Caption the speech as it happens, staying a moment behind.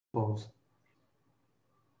pause.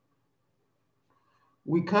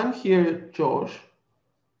 We can't hear Josh.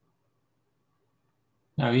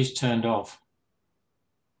 No, he's turned off.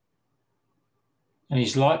 And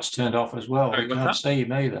his light's turned off as well. Sorry, We can't see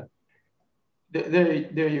him either.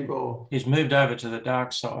 There you go. He's moved over to the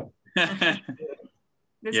dark side.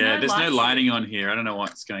 There's no lighting on here. I don't know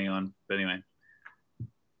what's going on, but anyway.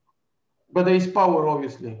 But there is power,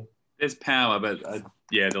 obviously. There's power, but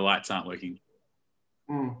yeah, the lights aren't working.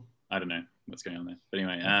 Mm. I don't know what's going on there. But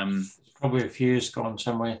anyway, probably a fuse gone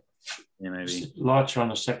somewhere. Yeah, maybe. Lights are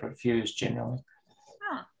on a separate fuse generally.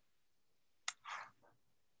 Huh.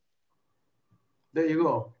 There you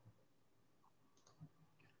go.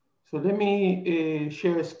 So let me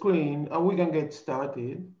share a screen and we can get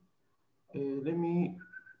started. Let me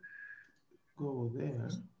go there.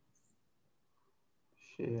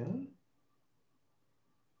 Share.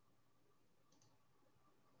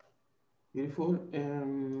 Beautiful.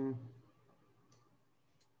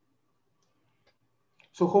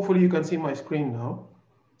 So hopefully you can see my screen now.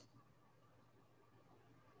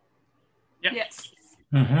 Yep. Yes.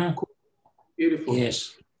 Mm-hmm. Cool. Beautiful.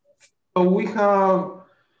 Yes. So we have,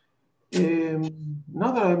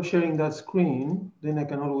 now that I'm sharing that screen, then I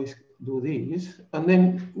can always do this. And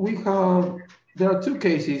then we have, there are two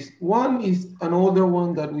cases. One is an older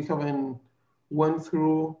one that we haven't went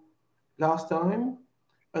through last time.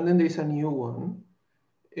 And then there's a new one.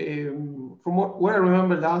 From what I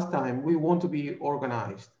remember last time, we want to be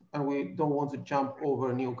organized and we don't want to jump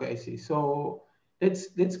over new cases. So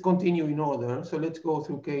let's continue in order. So let's go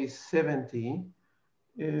through case 70.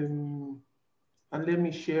 And let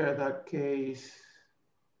me share that case,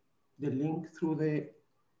 the link through the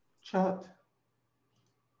chat.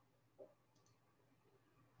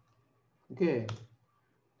 Okay,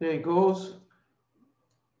 there it goes.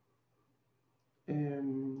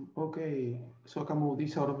 Okay, so I can move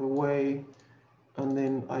this out of the way and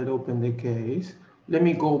then I'll open the case. Let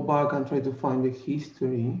me go back and try to find the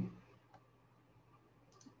history.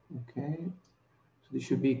 Okay, so this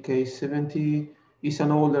should be case 70. It's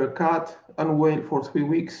an older cat, unwell for 3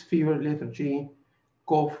 weeks, fever, lethargy,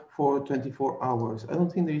 cough for 24 hours. I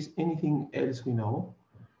don't think there is anything else we know.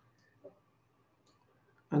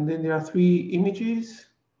 And then there are 3 images,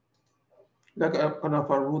 like a kind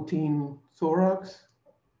of a routine thorax.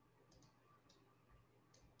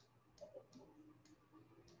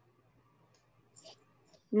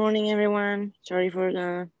 Morning, everyone. Sorry for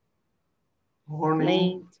the Morning.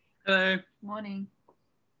 late. Hello. Morning.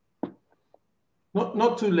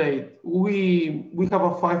 Not too late. We have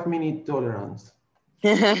a 5-minute tolerance.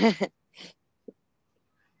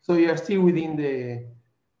 So you are still within the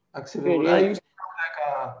acceptable. I used to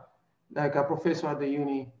have like a professor at the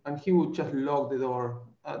uni, and he would just lock the door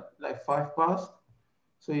at like 5 past.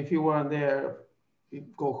 So if you weren't there, you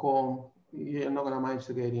go home. You're not gonna manage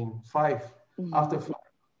to get in. 5 after 5.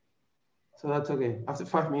 So that's okay. After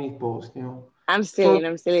 5-minute pause, you know. I'm still in.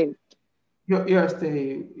 I'm still in. You're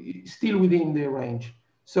still within the range.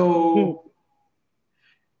 So,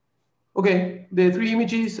 okay, the 3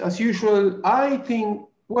 images as usual. I think,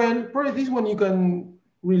 well, probably this one you can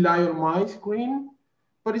rely on my screen,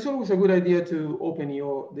 but it's always a good idea to open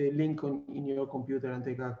the link in your computer and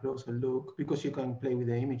take a closer look because you can play with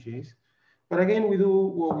the images. But again, we do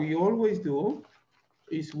what we always do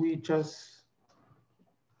is we just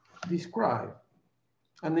describe,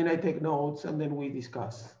 and then I take notes, and then we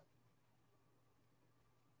discuss.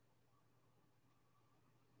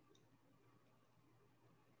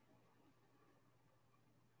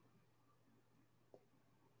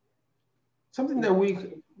 Something that we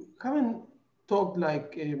haven't talked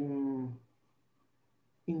like in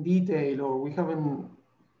detail, or we haven't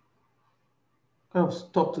kind of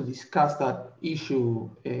stopped to discuss that issue,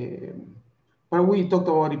 but we talked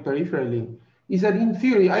about it peripherally, is that in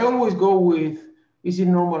theory, I always go with, is it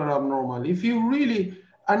normal or abnormal? If you really,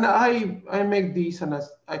 and I make this and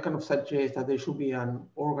I kind of suggest that there should be an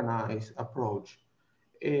organized approach.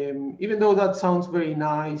 Even though that sounds very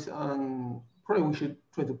nice and probably we should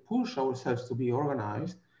try to push ourselves to be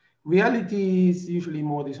organized, reality is usually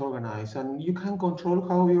more disorganized and you can control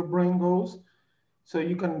how your brain goes. So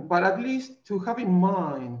you can, but at least to have in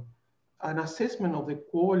mind an assessment of the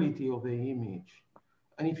quality of the image.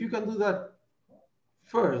 And if you can do that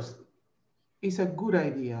first, it's a good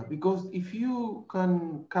idea, because if you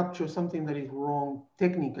can capture something that is wrong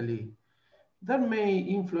technically, that may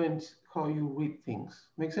influence how you read things.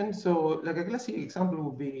 Make sense? So like a classic example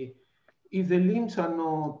would be, if the limbs are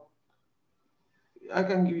not, I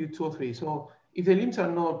can give you 2 or 3. So if the limbs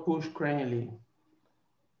are not pushed cranially,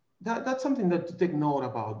 that's something that to take note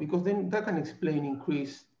about, because then that can explain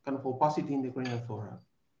increased kind of opacity in the cranial thorax.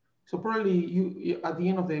 So probably at the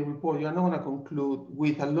end of the report, you're not going to conclude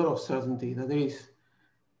with a lot of certainty that there is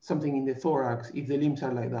something in the thorax if the limbs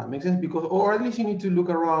are like that. Makes sense? Because, or at least you need to look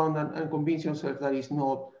around and convince yourself that it's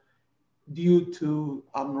not due to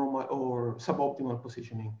abnormal or suboptimal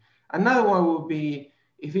positioning. Another one would be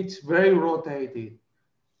if it's very rotated,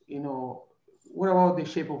 what about the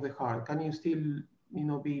shape of the heart? Can you still,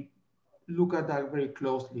 look at that very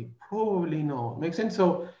closely? Probably no. Makes sense?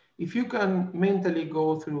 So if you can mentally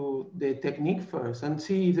go through the technique first and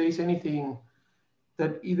see if there is anything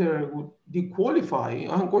that either would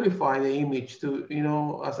unqualify the image to,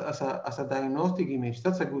 as a diagnostic image,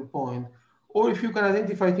 that's a good point. Or if you can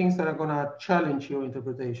identify things that are gonna challenge your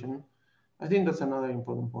interpretation, I think that's another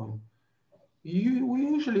important point. We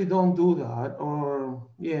usually don't do that, or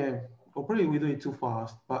probably we do it too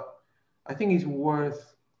fast, but I think it's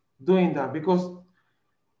worth doing that because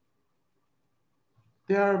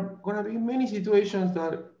there are gonna be many situations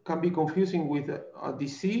that can be confusing with a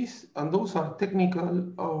disease, and those are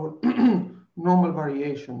technical or normal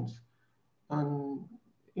variations. And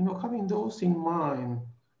having those in mind,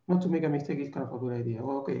 not to make a mistake, is kind of a good idea.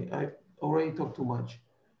 Well, okay, I've already talked too much.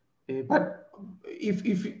 But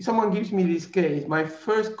if someone gives me this case, my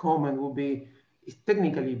first comment would be, it's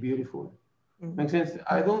technically beautiful. Makes sense?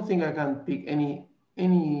 I don't think I can pick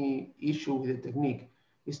any issue with the technique.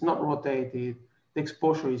 It's not rotated. The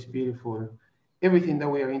exposure is beautiful. Everything that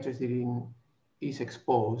we are interested in is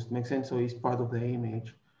exposed. Makes sense? So it's part of the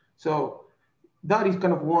image. So that is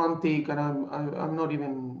kind of one take, and I'm not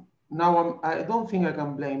even now. I don't think I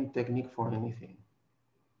can blame technique for anything.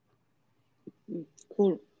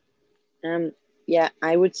 Cool. Yeah,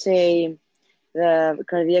 I would say the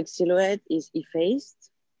cardiac silhouette is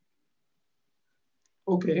effaced.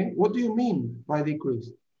 Okay, what do you mean by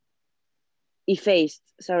decreased? Effaced,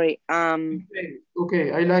 sorry.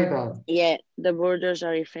 Okay, I like that. Yeah, the borders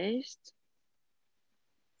are effaced.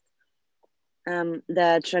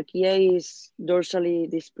 The trachea is dorsally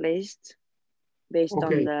displaced based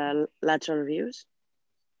on the lateral views.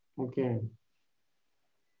 Okay.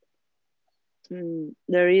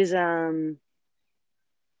 There is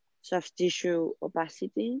soft tissue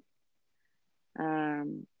opacity,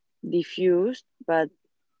 diffused, but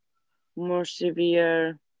more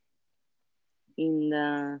severe in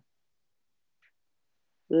the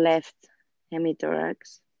left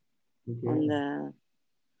hemithorax on the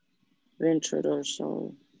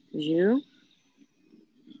ventrodorsal view.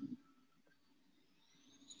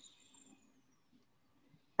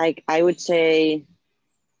 I would say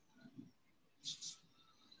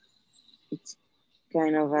it's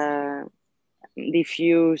kind of a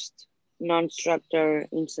diffused non-structural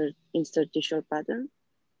interstitial pattern.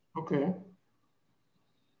 Okay.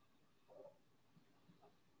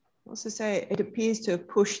 Also say it appears to have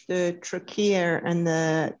pushed the trachea and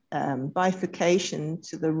the bifurcation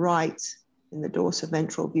to the right in the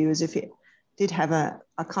dorsoventral view, as if it did have a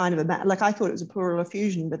kind of a, like I thought it was a pleural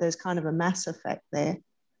effusion, but there's kind of a mass effect there.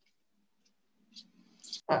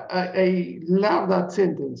 I love that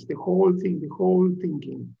sentence, the whole thing, the whole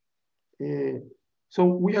thinking. So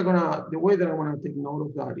we are gonna, the way that I wanna take note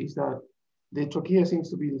of that is that the trachea seems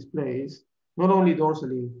to be displaced, not only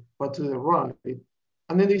dorsally, but to the right.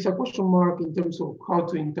 And then there's a question mark in terms of how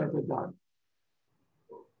to interpret that.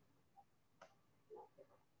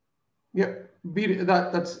 Yeah,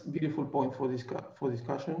 that's a beautiful point for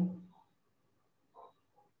discussion.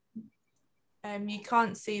 You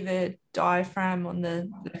can't see the diaphragm on the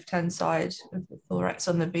left-hand side of the thorax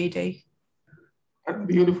on the VD.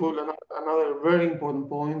 Beautiful, another very important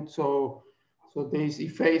point. So there's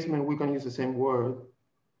effacement, we can use the same word,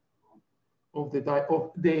 of the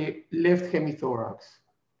left hemithorax,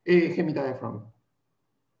 hemidiaphragm.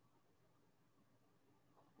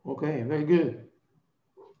 Okay, very good.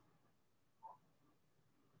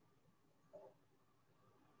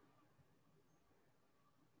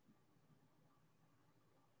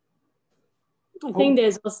 I think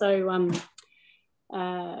there's also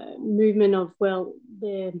movement of, well,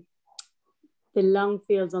 the lung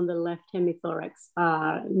fields on the left hemithorax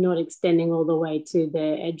are not extending all the way to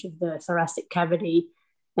the edge of the thoracic cavity,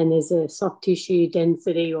 and there's a soft tissue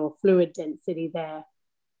density or fluid density there,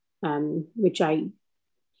 which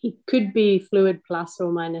it could be fluid plus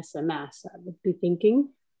or minus a mass, I would be thinking.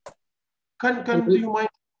 Do you mind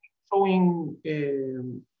showing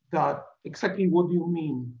that exactly what do you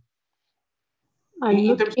mean? I'm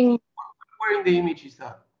looking, where in the image is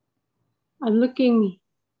that? I'm looking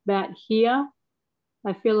about here.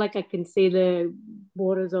 I feel like I can see the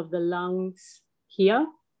borders of the lungs here.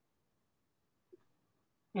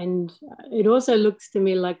 And it also looks to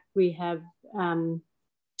me like we have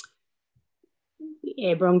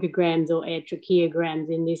air bronchograms or air tracheograms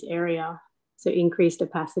in this area. So increased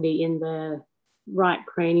opacity in the right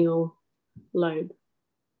cranial lobe.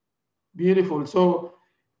 Beautiful. So,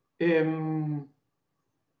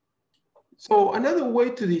 so another way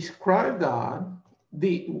to describe that,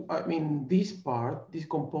 this part, this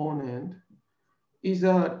component, is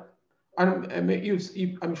that,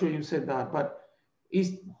 I'm sure you said that, but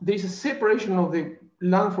there's a separation of the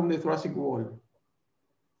lung from the thoracic wall.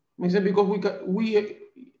 Because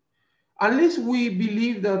unless we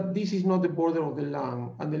believe that this is not the border of the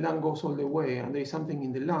lung and the lung goes all the way and there is something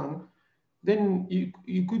in the lung, then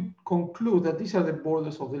you could conclude that these are the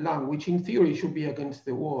borders of the lung, which in theory should be against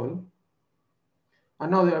the wall.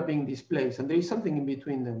 And now they are being displaced and there is something in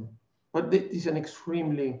between them. But this is an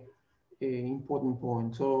extremely important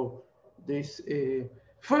point. So this,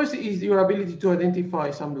 first is your ability to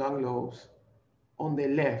identify some lung lobes on the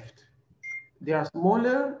left. They are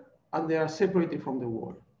smaller and they are separated from the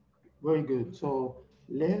wall. Very good. So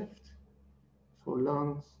left, so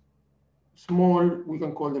lungs, small, we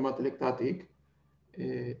can call them atelectatic,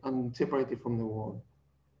 and separated from the wall.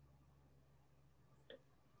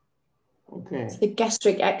 Okay. So the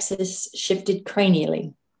gastric axis shifted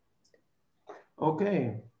cranially.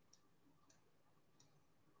 Okay.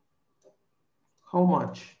 How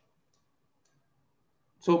much?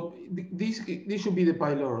 So this should be the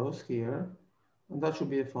pylorus here, and that should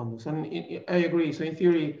be the fundus. And I agree. So in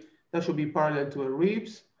theory, that should be parallel to the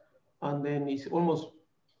ribs, and then it's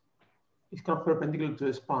kind of perpendicular to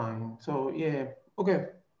the spine. So yeah, okay.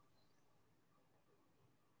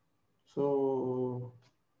 So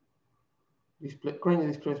cranial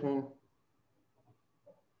displacement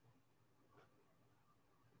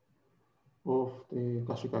of the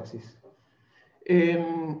gastric axis.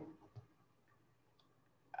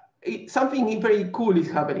 Something very cool is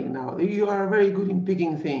happening now. You are very good in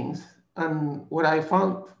picking things. And what I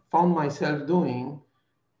found myself doing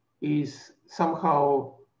is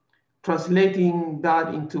somehow translating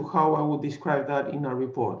that into how I would describe that in a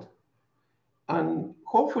report. And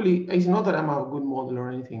hopefully, it's not that I'm a good model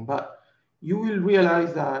or anything, but you will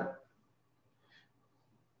realize that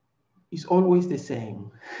it's always the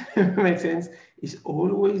same. Makes sense? It's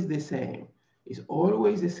always the same. It's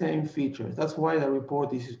always the same features. That's why the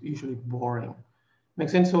report is usually boring.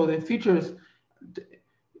 Makes sense? So the features,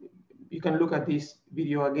 you can look at this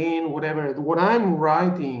video again, whatever. What I'm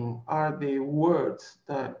writing are the words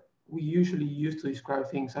that we usually use to describe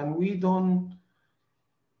things. And we don't,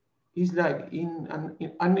 it's like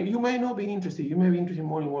and you may not be interested. You may be interested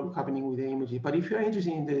more in what's happening with the images. But if you're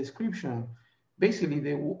interested in the description,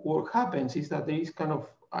 basically what happens is that there is kind of,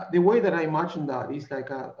 the way that I imagine that is like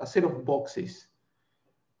a set of boxes.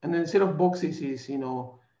 And then a set of boxes is,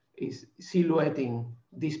 is silhouetting,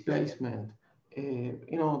 displacement.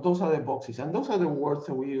 Those are the boxes. And those are the words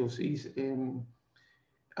that we use. And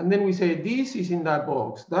then we say, this is in that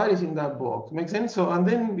box, that is in that box. Makes sense? So, and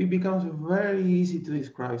then it becomes very easy to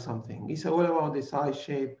describe something. It's all about the size,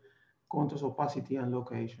 shape, contours, opacity, and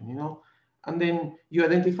location, And then you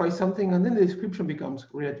identify something, and then the description becomes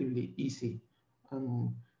relatively easy.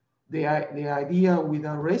 And the idea with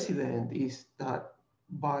a resident is that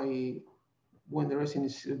when the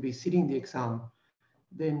resident should be sitting the exam,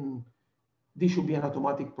 then this should be an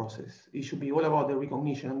automatic process. It should be all about the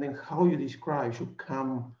recognition, and then how you describe should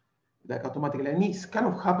come like automatically. And it's kind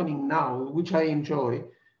of happening now, which I enjoy.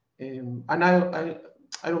 And I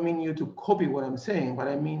don't mean you to copy what I'm saying, but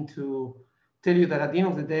I mean to tell you that at the end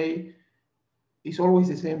of the day, it's always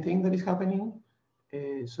the same thing that is happening.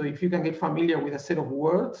 So if you can get familiar with a set of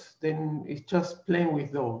words, then it's just playing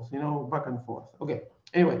with those, back and forth. Okay,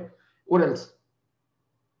 anyway, what else?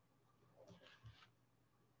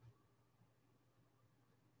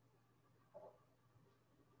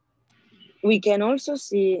 We can also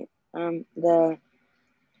see the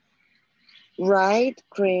right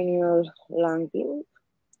cranial lung lobe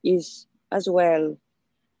is as well.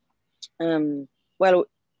 Well,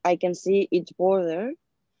 I can see its border,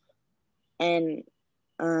 and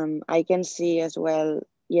I can see as well,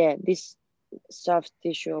 this soft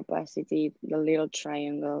tissue opacity, the little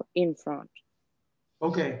triangle in front.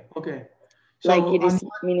 Okay. So, like it is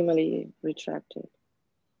minimally retracted.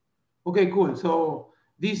 Okay, cool. So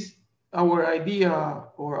our idea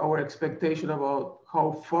or our expectation about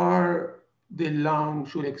how far the lung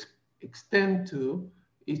should extend to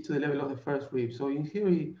is to the level of the first rib. So in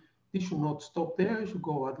theory, this should not stop there. It should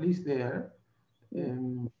go at least there.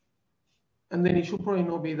 And then it should probably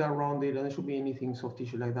not be that rounded, and there should be anything soft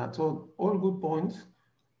tissue like that. So all good points.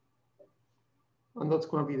 And that's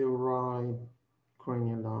going to be the right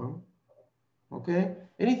cranial lung. Okay.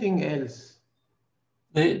 Anything else?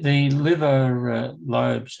 The liver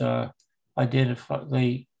lobes are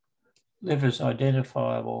the liver's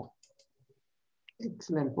identifiable.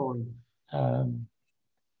 Excellent point. Where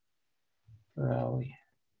are we?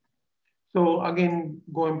 So again,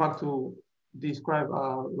 going back to describe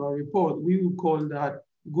our report, we would call that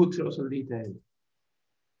good social detail.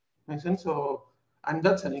 Makes sense? So, and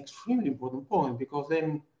that's an extremely important point, because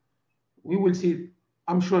then we will see,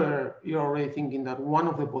 I'm sure you're already thinking that one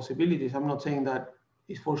of the possibilities, I'm not saying that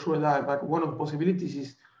is for sure that, but one of the possibilities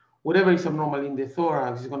is whatever is abnormal in the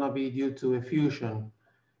thorax is going to be due to effusion.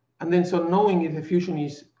 And then so knowing if effusion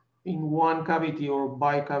is in one cavity or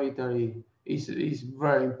bicavitary is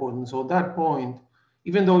very important. So that point,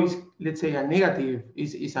 even though it's, let's say, a negative,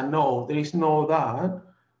 is a no, there is no that,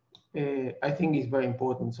 I think is very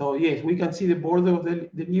important. So yes, we can see the border of the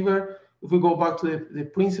liver. If we go back to the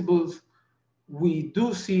principles, we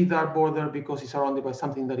do see that border because it's surrounded by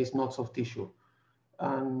something that is not soft tissue.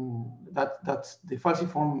 And that's the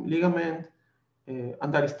falciform ligament,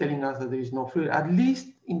 and that is telling us that there is no fluid, at least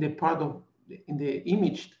in the part of, in the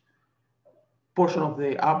imaged portion of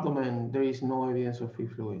the abdomen, there is no evidence of free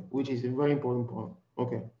fluid, which is a very important point.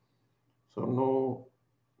 Okay, so no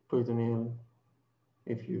peritoneal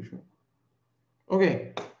effusion.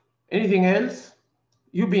 Okay, anything else?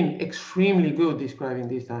 You've been extremely good describing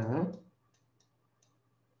this time, huh?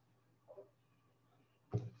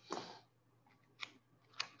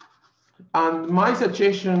 And my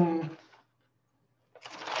suggestion,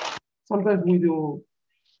 sometimes the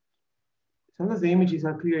images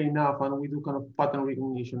are clear enough and we do kind of pattern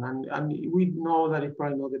recognition, and we know that it's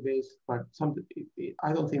probably not the best, but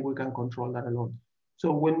I don't think we can control that alone.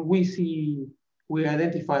 So when we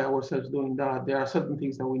identify ourselves doing that, there are certain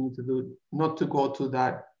things that we need to do not to go to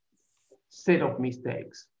that set of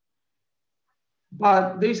mistakes.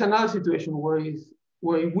 But there's another situation where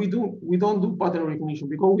we don't do pattern recognition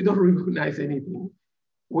because we don't recognize anything.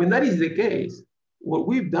 When that is the case, what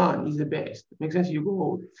we've done is the best. Makes sense? You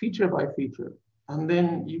go feature by feature, and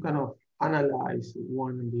then you kind of analyze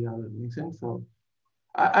one and the other. Makes sense? So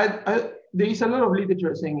there is a lot of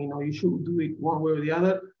literature saying, you know, you should do it one way or the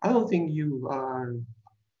other. I don't think you are,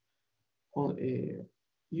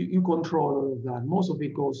 you control all of that. Most of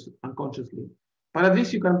it goes unconsciously, but at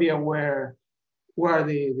least you can be aware where are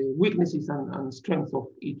the weaknesses and strengths of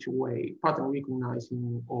each way, pattern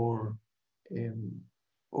recognizing or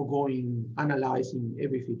analyzing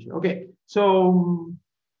every feature. Okay, so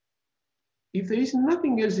if there is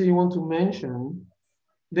nothing else that you want to mention,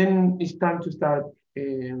 then it's time to start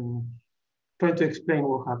trying to explain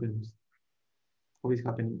what happens, what is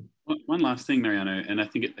happening. One last thing, Mariano, and I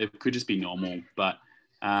think it could just be normal, but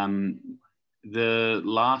the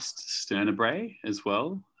last sternobrae as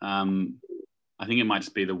well, I think it might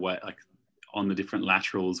just be the way, like on the different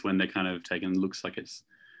laterals when they're kind of taken, looks like it's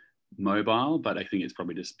mobile, but I think it's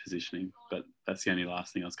probably just positioning. But that's the only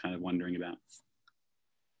last thing I was kind of wondering about.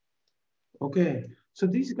 Okay, so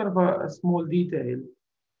this is kind of a small detail,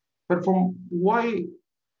 but from why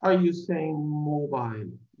are you saying mobile?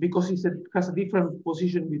 Because it has a different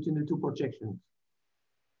position between the two projections.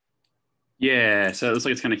 Yeah, so it looks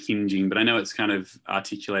like it's kind of hinging, but I know it's kind of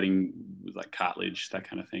articulating with like cartilage, that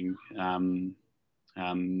kind of thing.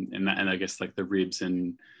 And I guess like the ribs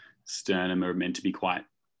and sternum are meant to be quite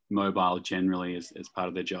mobile generally as part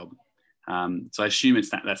of their job. So I assume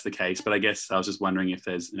that's the case, but I guess I was just wondering if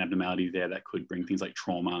there's an abnormality there that could bring things like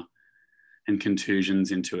trauma and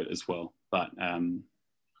contusions into it as well, but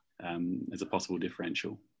as a possible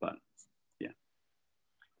differential, but yeah.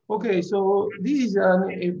 Okay, so this is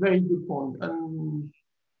a very good point.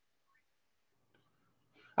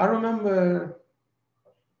 I remember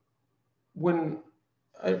when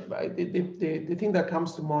the thing that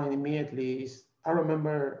comes to mind immediately is I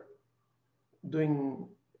remember doing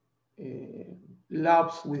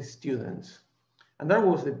labs with students, and that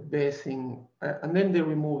was the best thing. And then they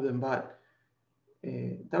removed them, but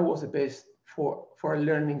that was the best for a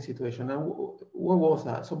learning situation. And what was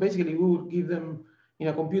that? So basically, we would give them in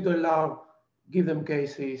a computer lab, give them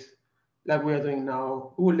cases like we are doing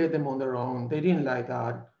now. We would let them on their own. They didn't like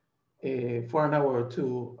that. For an hour or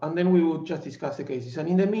two, and then we would just discuss the cases. And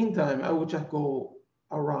in the meantime, I would just go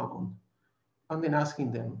around and then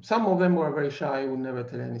asking them. Some of them were very shy, would never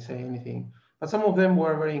say anything, but some of them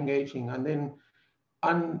were very engaging. And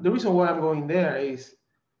the reason why I'm going there is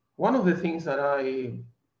one of the things that I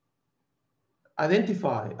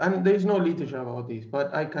identify, and there's no literature about this,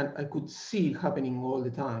 but I could see it happening all the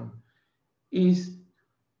time, is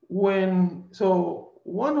one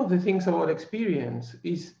of the things about experience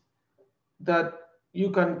is that you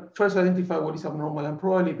can first identify what is abnormal, and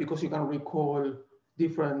probably because you can recall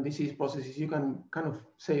different disease processes, you can kind of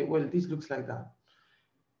say, well, this looks like that.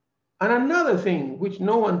 And another thing which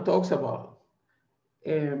no one talks about,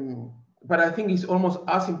 but I think is almost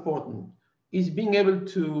as important, is being able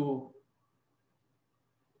to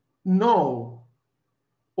know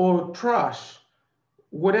or trash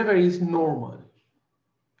whatever is normal.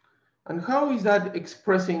 And how is that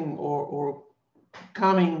expressing or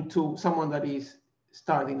coming to someone that is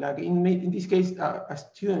starting? Like in this case, a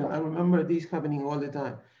student, I remember this happening all the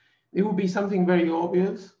time. It would be something very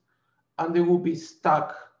obvious, and they would be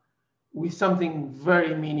stuck with something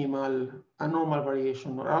very minimal, a normal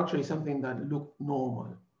variation, or actually something that looked normal.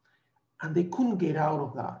 And they couldn't get out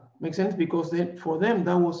of that. Makes sense? Because for them,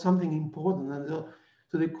 that was something important, and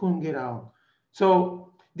so they couldn't get out.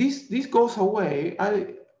 So this goes away.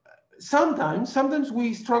 Sometimes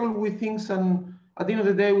we struggle with things, and at the end of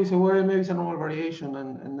the day, we say, well, maybe it's a normal variation.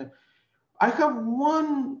 And I have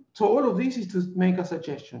one, so all of this is to make a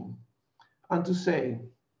suggestion and to say,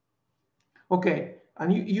 okay,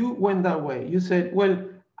 and you went that way. You said, well,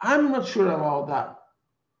 I'm not sure about that.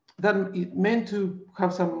 That it meant to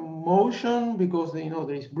have some motion because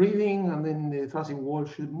there is breathing, and then the thoracic wall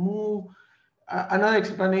should move. Another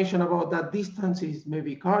explanation about that distance is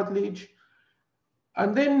maybe cartilage.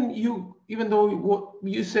 And then even though what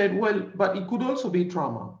you said, well, but it could also be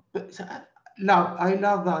trauma. But I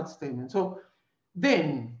love that statement. So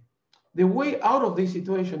then the way out of this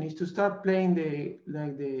situation is to start playing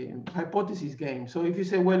the hypothesis game. So if you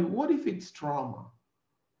say, well, what if it's trauma?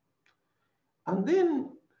 And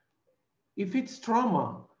then if it's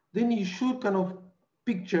trauma, then you should kind of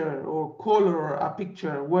picture or color a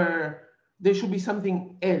picture where there should be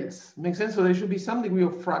something else. Makes sense? So there should be some degree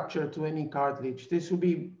of fracture to any cartilage. There should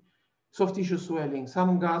be soft tissue swelling,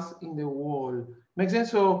 some gas in the wall. Makes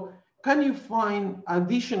sense? So can you find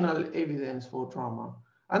additional evidence for trauma?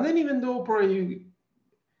 And then even though probably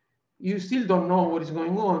you still don't know what is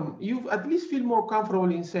going on, you at least feel more comfortable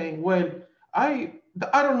in saying, well, I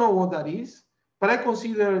don't know what that is, but I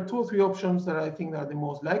consider 2 or 3 options that I think are the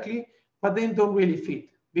most likely, but they don't really fit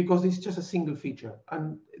because it's just a single feature.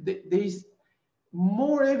 And there is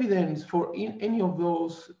more evidence for any of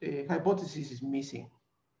those hypotheses is missing.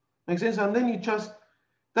 Makes sense? And then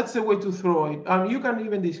that's the way to throw it. You can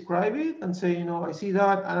even describe it and say, I see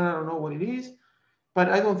that, and I don't know what it is, but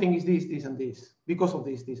I don't think it's this, this, and this, because of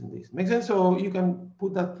this, this, and this. Makes sense? So you can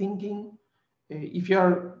put that thinking. If you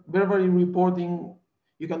are verbally reporting,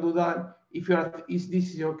 you can do that. If this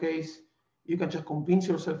is your case, you can just convince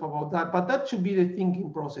yourself about that. But that should be the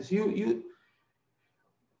thinking process.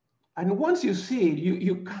 And once you see it,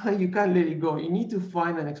 you can't let it go. You need to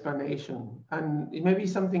find an explanation, and it may be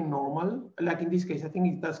something normal. Like in this case, I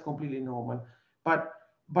think that's completely normal. But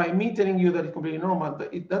by me telling you that it's completely normal,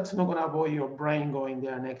 that's not going to avoid your brain going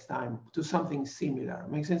there next time to something similar.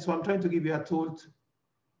 Makes sense? So I'm trying to give you a tool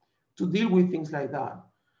to deal with things like that.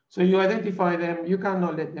 So you identify them, you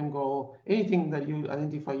cannot let them go. Anything that you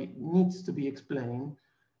identify needs to be explained.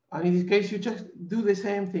 And in this case, you just do the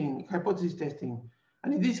same thing, hypothesis testing.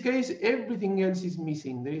 And in this case, everything else is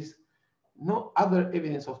missing. There is no other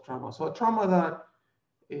evidence of trauma. So a trauma that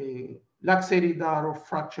laxated that or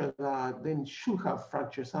fractured that, then should have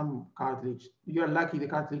fractured some cartilage. You're lucky the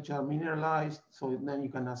cartilage are mineralized, so then you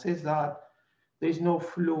can assess that. There's no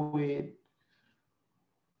fluid.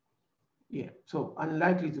 Yeah, so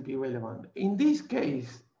unlikely to be relevant. In this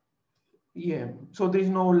case, yeah, so there's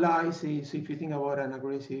no lysis if you think about an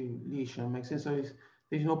aggressive lesion, makes sense? So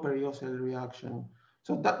there's no periostal reaction.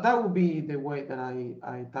 So that would be the way that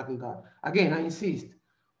I tackle that. Again, I insist,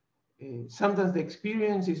 sometimes the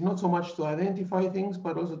experience is not so much to identify things,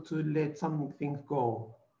 but also to let some things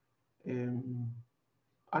go. And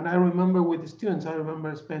I remember with the students, I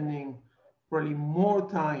remember spending probably more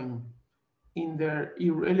time in their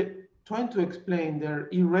trying to explain their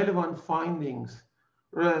irrelevant findings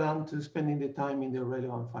rather than to spending the time in the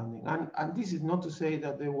relevant finding. And this is not to say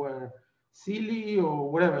that they were silly or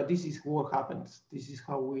whatever. This is what happens. This is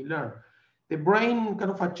how we learn. The brain kind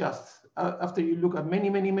of adjusts after you look at many.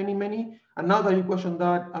 And now that you question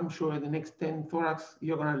that, I'm sure the next 10 thorax,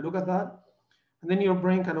 you're going to look at that. And then your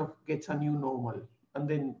brain kind of gets a new normal. And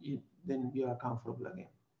then you are comfortable again.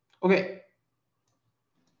 Okay.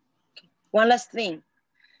 One last thing.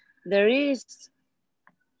 There is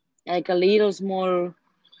like a little small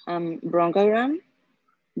bronchogram,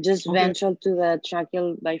 just ventral to the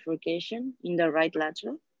tracheal bifurcation in the right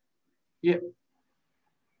lateral. Yeah.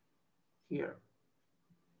 Here.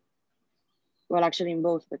 Well, actually in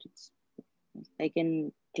both, but I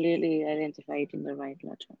can clearly identify it in the right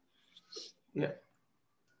lateral. Yeah.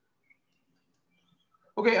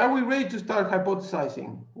 Okay, are we ready to start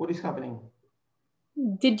hypothesizing what is happening?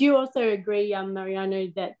 Did you also agree, Mariano,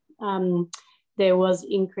 that there was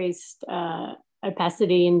increased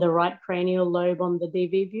opacity in the right cranial lobe on the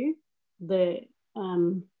DV view?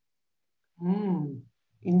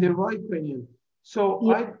 In the right cranial. So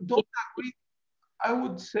yeah. I don't agree. I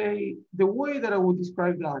would say the way that I would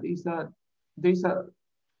describe that is that there's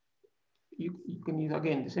you can use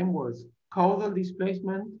again the same words, caudal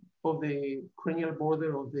displacement of the cranial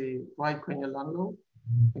border of the right cranial lung lobe.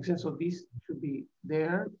 Makes sense? So this should be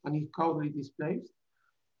there and it's caudally displaced.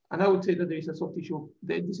 And I would say that there is a soft tissue.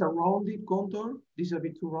 This is a rounded contour. This is a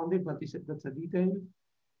bit too rounded, but that's a detail.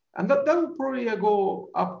 And that would probably go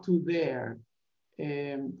up to there.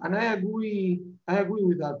 And I agree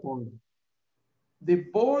with that point. The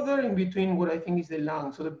border in between what I think is the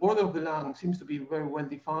lung, so the border of the lung seems to be very well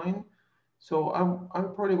defined. So I'm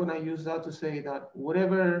probably gonna use that to say that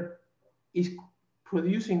whatever is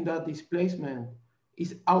producing that displacement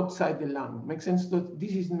is outside the lung. Makes sense? That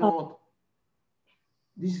this is not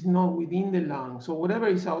within the lung. So whatever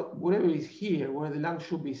is here, where the lung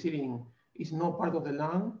should be sitting, is not part of the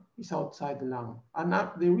lung, it's outside the lung. And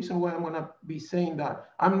the reason why I'm gonna be saying that,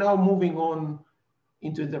 I'm now moving on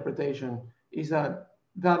into interpretation, is that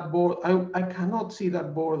border, I cannot see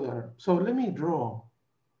that border. So let me draw.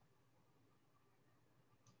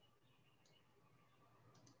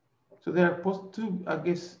 So there are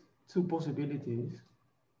two possibilities.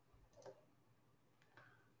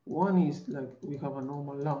 One is like we have a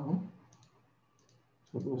normal lung,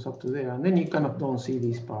 so it goes up to there, and then you kind of don't see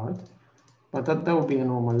this part, but that would be a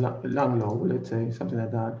normal lung lobe, let's say, something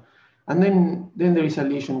like that. And then there is a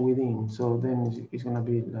lesion within, so then it's gonna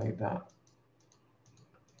be like that.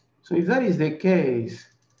 So if that is the case,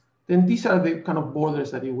 then these are the kind of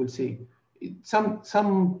borders that you will see.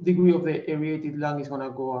 Some degree of the aerated lung is gonna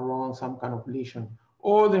go around some kind of lesion,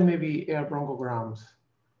 or there may be air bronchograms.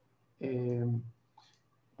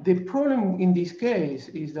 The problem in this case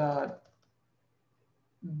is that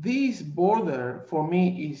this border for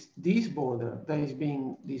me is this border that is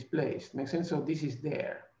being displaced. Makes sense? So this is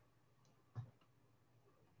there.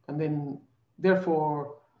 And then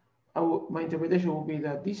therefore, my interpretation would be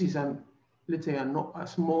that this is let's say a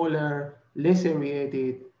smaller, less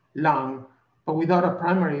aerated lung, but without a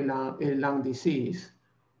primary lung disease.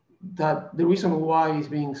 That the reason why it's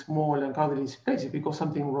being small and caudally displaced is because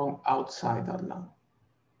something wrong outside that lung.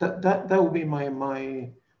 That would be my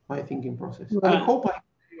thinking process. Right. I hope I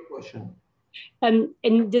answered your question.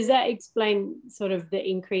 And does that explain sort of the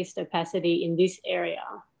increased opacity in this area,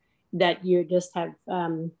 that you just have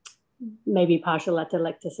maybe partial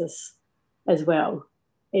atelectasis as well?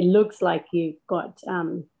 It looks like you've got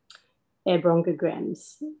air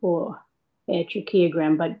bronchograms or air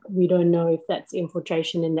tracheogram, but we don't know if that's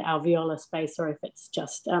infiltration in the alveolar space or if it's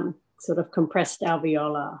just sort of compressed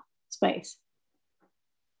alveolar space.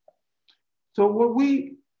 So what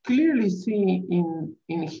we clearly see in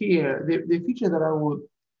here, the feature that I would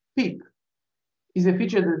pick is the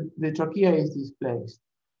feature that the trachea is displaced.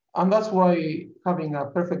 And that's why having a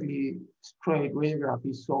perfectly straight radiograph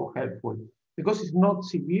is so helpful, because it's not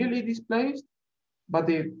severely displaced, but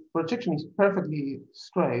the projection is perfectly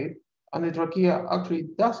straight and the trachea actually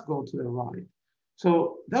does go to the right.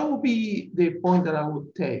 So that would be the point that I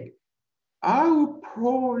would take. I would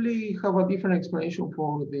probably have a different explanation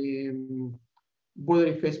for the border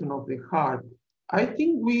effacement of the heart. I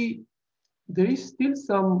think there is still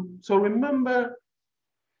some, so remember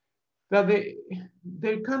that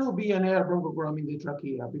there cannot be an air bronchogram in the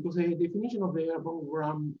trachea, because the definition of the air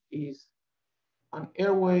bronchogram is an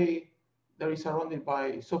airway that is surrounded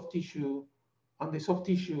by soft tissue, and the soft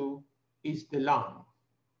tissue is the lung.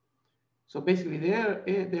 So basically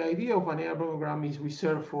the idea of an air bronchogram is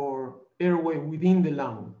reserved for airway within the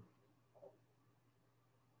lung.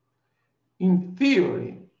 In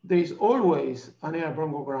theory, there is always an air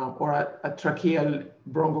bronchogram or a tracheal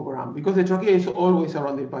bronchogram, because the trachea is always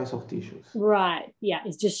surrounded by soft tissues. Right, yeah,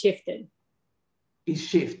 it's just shifted. It's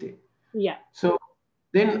shifted. Yeah. So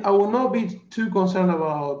then I will not be too concerned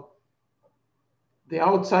about the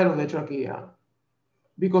outside of the trachea,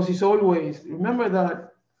 because it's always, remember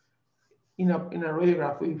that in a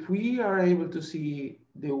radiograph, if we are able to see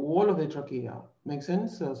the wall of the trachea, makes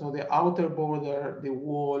sense? So the outer border, the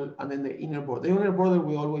wall, and then the inner border. The inner border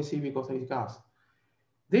we always see because there is gas.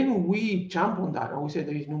 Then we jump on that and we say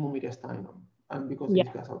there is pneumomediastinum, and because there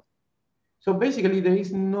is gas out. So basically there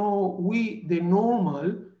is no, the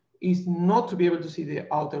normal is not to be able to see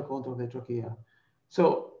the outer contour of the trachea.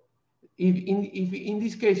 So if in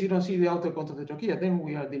this case you don't see the outer contour of the trachea, then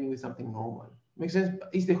we are dealing with something normal. Makes sense?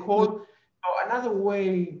 It's the whole, another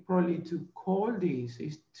way probably to call this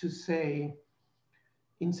is to say,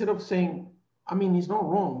 instead of saying I mean, it's not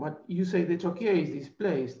wrong, but you say the trachea is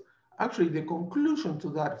displaced. Actually, the conclusion to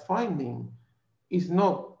that finding is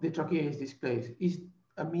not the trachea is displaced, it's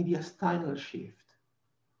a mediastinal shift.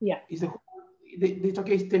 Yeah. Is the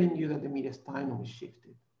trachea is telling you that the mediastinum is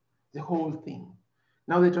shifted, the whole thing.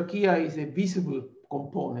 Now the trachea is a visible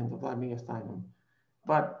component of that mediastinum,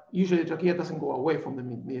 but usually the trachea doesn't go away from the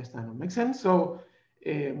mediastinum. Make sense? So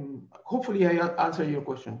hopefully I answer your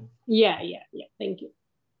question. Yeah. Thank you.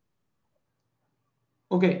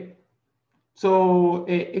 Okay. So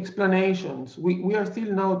explanations. We are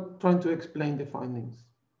still now trying to explain the findings.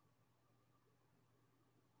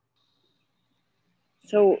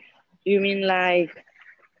 So you mean like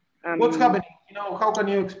what's happening? You know, how can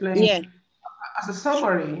you explain? Yeah. As a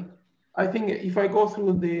summary, I think if I go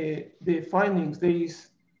through the findings, there is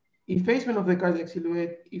effacement of the cardiac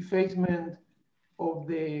silhouette, effacement of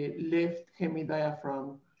the left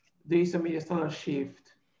hemidiaphragm. There is a mediastinal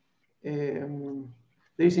shift.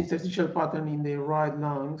 There is interstitial pattern in the right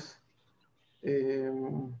lungs.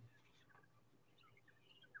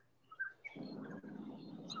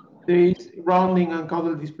 There is rounding and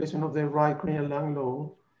caudal displacement of the right cranial lung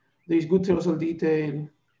lobe. There is good serosal detail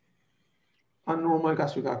and normal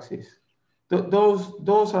gastric axis.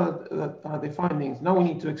 Those are the findings. Now we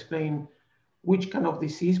need to explain which kind of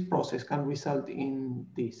disease process can result in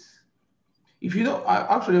this. If you don't,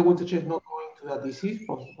 actually I would suggest not going to that disease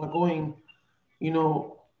process, but going, you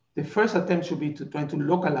know, the first attempt should be to try to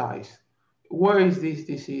localize where is this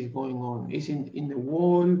disease going on? Is it in the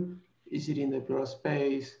wall? Is it in the pleural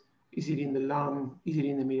space? Is it in the lung? Is it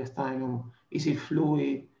in the mediastinum? Is it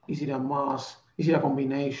fluid? Is it a mass? Is it a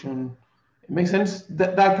combination? It makes sense,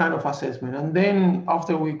 that kind of assessment. And then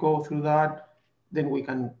after we go through that, then we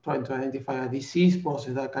can try to identify a disease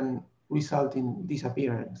process that can result in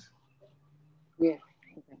disappearance. Yeah.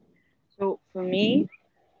 Okay. So for me,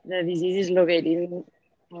 the disease is located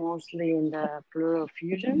mostly in the pleural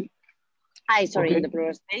fusion. In the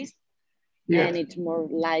pleural space. Yes. And it's more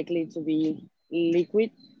likely to be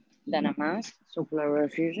liquid than a mass, so pleural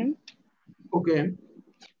fusion. Okay.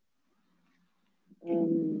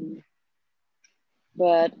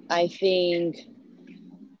 But I think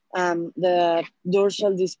the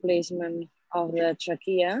dorsal displacement of the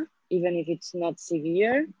trachea, even if it's not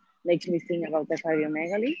severe, makes me think about the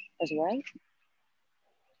cardiomegaly as well.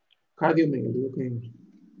 Cardiomegaly, okay.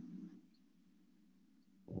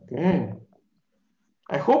 Okay.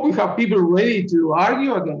 I hope we have people ready to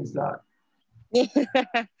argue against that.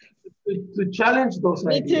 to challenge those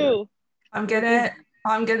ideas. Me too. I'm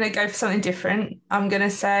gonna go for something different. I'm gonna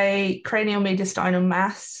say cranial mediastinal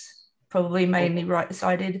mass, probably mainly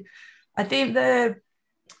right-sided. I think the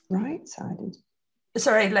right-sided.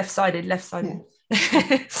 Sorry, left-sided. Yeah.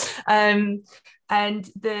 And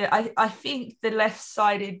I think the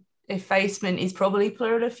left-sided effacement is probably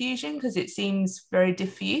pleural effusion because it seems very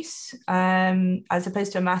diffuse as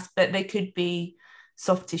opposed to a mass, but there could be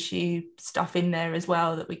soft tissue stuff in there as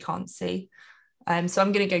well that we can't see. So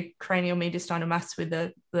I'm going to go cranial mediastinal mass with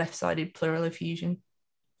the left-sided pleural effusion.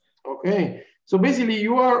 Okay, so basically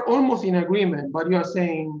you are almost in agreement, but you are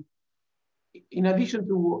saying, in addition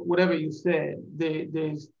to whatever you said,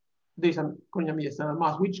 there's a cranial mediastinal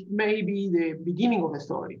mass, which may be the beginning of the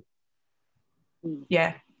story.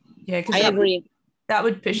 Yeah, because I agree. That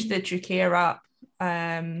would push the trachea up.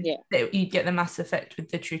 You'd get the mass effect with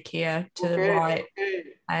the trachea to the right,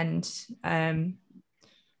 and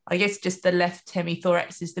I guess just the left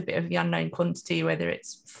hemithorax is the bit of the unknown quantity, whether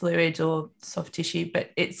it's fluid or soft tissue, but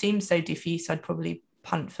it seems so diffuse, I'd probably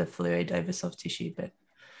punt for fluid over soft tissue, but I'm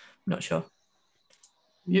not sure.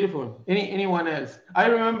 Beautiful. Anyone else? I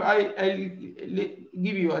remember I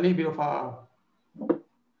give you a little bit of a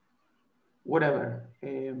whatever.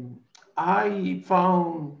 I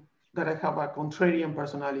found that I have a contrarian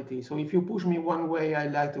personality. So if you push me one way, I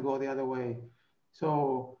like to go the other way.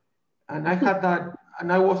 So, and I had that,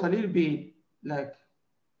 and I was a little bit like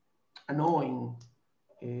annoying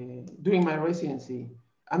during my residency.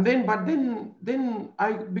 And then, but then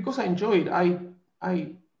because I enjoyed, I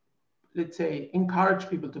let's say, encourage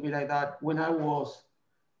people to be like that when I was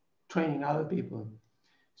training other people.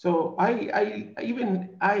 So I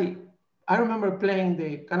remember playing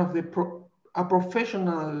the kind of a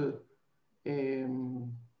professional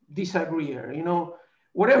disagreeer, you know,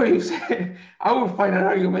 whatever you say, I will find an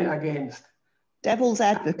argument against. Devil's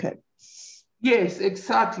advocate. Yes,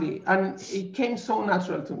 exactly. And it came so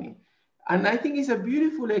natural to me. And I think it's a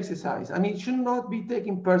beautiful exercise and it should not be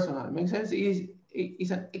taken personal. It makes sense?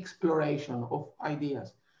 It's an exploration of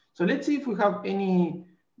ideas. So let's see if we have any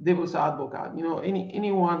devil's advocate, you know,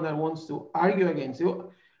 anyone that wants to argue against it.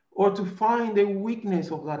 or to find the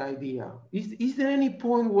weakness of that idea? Is there any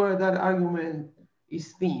point where that argument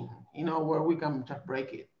is thin, you know, where we can just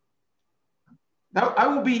break it? That I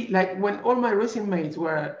would be like when all my resident mates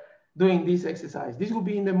were doing this exercise. This would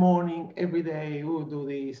be in the morning, every day, we would do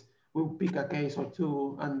this. We would pick a case or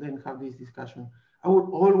two and then have this discussion. I would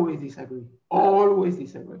always disagree,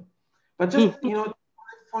 But just, you know,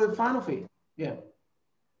 for the fun of it, yeah.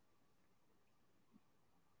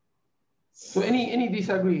 So any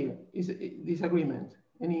disagreement,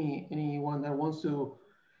 anyone that wants to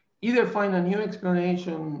either find a new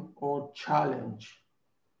explanation or challenge,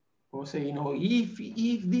 or say, you know, if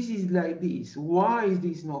this is like this, why is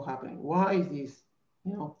this not happening? Why is this,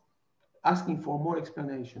 you know, asking for more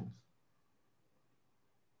explanations?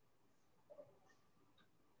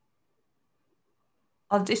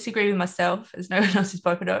 I'll disagree with myself, as no one else has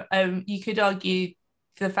spoken up. You could argue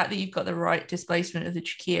for the fact that you've got the right displacement of the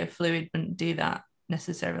trachea, fluid wouldn't do that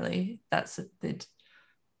necessarily. That's the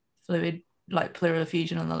fluid, like pleural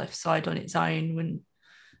effusion on the left side on its own, wouldn't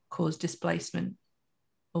cause displacement.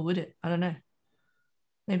 Or would it? I don't know.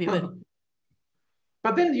 Maybe it would.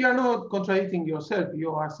 But then you are not contradicting yourself.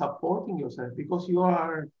 You are supporting yourself because you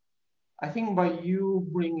are, I think by you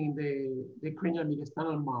bringing the cranial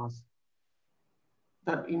mediastinal mass,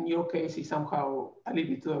 that in your case is somehow a little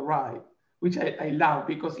bit to the right, which I love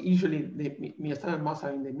because usually the mediastinal mass are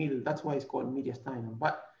in the middle. That's why it's called mediastinum.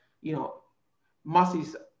 But, you know, mass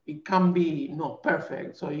is, it can be not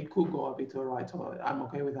perfect. So it could go a bit to the right. So I'm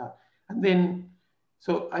okay with that. And then,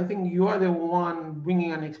 so I think you are the one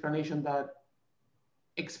bringing an explanation that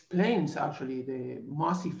explains actually the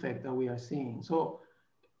mass effect that we are seeing. So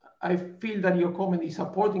I feel that your comment is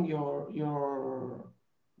supporting your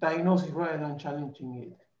diagnosis rather than challenging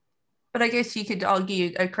it. But I guess you could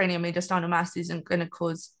argue a craniomediastinal mass isn't going to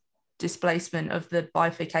cause displacement of the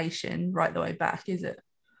bifurcation right the way back, is it?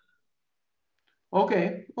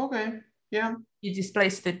 Okay, yeah. You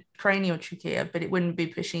displace the cranial trachea, but it wouldn't be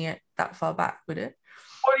pushing it that far back, would it?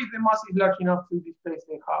 Or if the mass is large enough to displace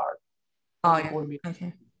the heart. Oh, yeah.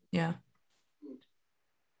 Okay, yeah.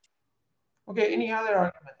 Okay, any other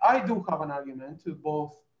argument? I do have an argument to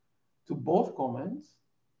both comments.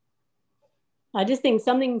 I just think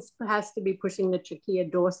something has to be pushing the trachea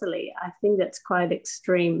dorsally. I think that's quite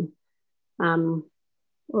extreme.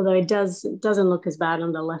 Although it doesn't look as bad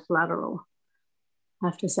on the left lateral, I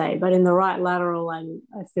have to say. But in the right lateral, I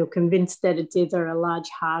feel convinced that it's either a large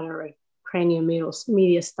heart or a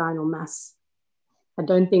craniomediastinal mass. I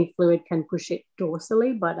don't think fluid can push it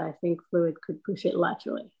dorsally, but I think fluid could push it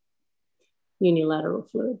laterally, unilateral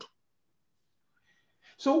fluid.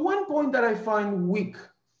 So one point that I find weak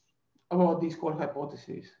about this whole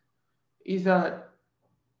hypothesis is that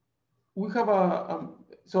we have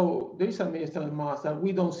so there is a mediastinal mass that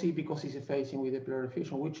we don't see because it's effacing with the pleural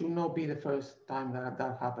effusion, which will not be the first time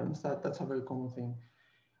that happens. That's a very common thing.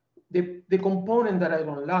 The component that I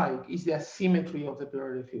don't like is the asymmetry of the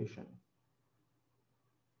pleural effusion.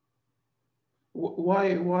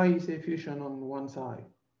 Why is the effusion on one side?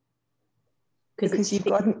 Because you've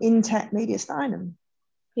got an intact mediastinum.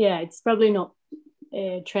 Yeah, it's probably not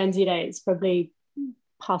transudate. It's probably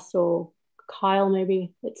pus or chyle,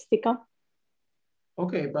 maybe it's thicker.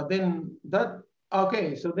 Okay, but then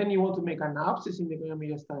okay, so then you want to make an abscess in the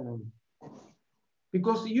mediastinum.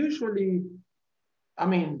 Because usually, I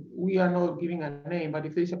mean, we are not giving a name, but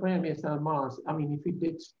if there's a mediastinal mass, I mean, if it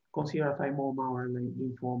gets considered a thymoma or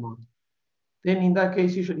lymphoma, then in that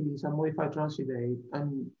case, usually it's a modified transudate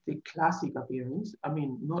and the classic appearance, I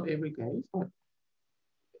mean, not every case, but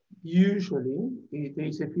usually there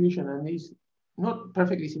is effusion and it's not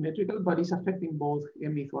perfectly symmetrical, but it's affecting both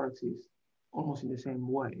hemithoraxes almost in the same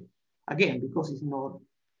way. Again, because it's not,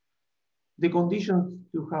 the conditions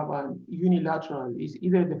to have a unilateral is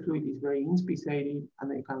either the fluid is very inspissated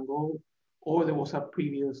and they can go, or there was a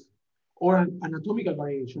previous, or an anatomical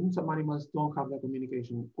variation, some animals don't have that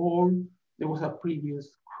communication, or there was a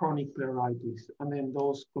previous chronic pleuritis, and then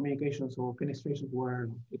those communications or fenestrations were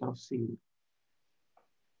kind of sealed.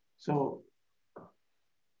 So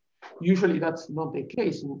usually that's not the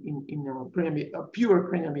case in a pure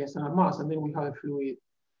cranial mediastinal mass, and then we have a fluid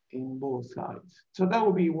in both sides. So that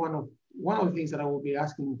would be one of the things that I will be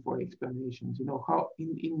asking for explanations. You know, how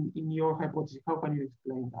in your hypothesis, how can you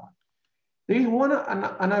explain that? There is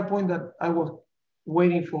another point that I was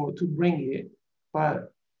waiting to bring it,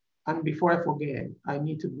 and before I forget, I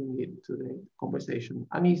need to bring it to the conversation,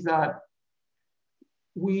 and is that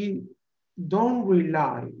we don't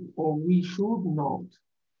rely, or we should not,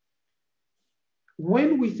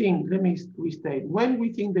 when we think, let me restate, when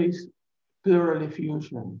we think there is pleural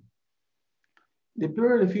effusion, the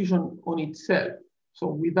pleural effusion on itself So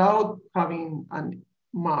without having a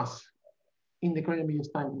mass in the cranial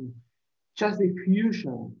mediastinum, just the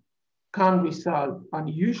fusion can result, and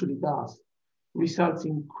usually does, results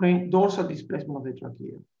in dorsal displacement of the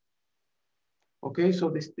trachea. Okay, so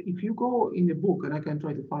this, if you go in the book, and I can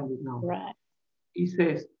try to find it now, Right. it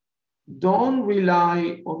says, don't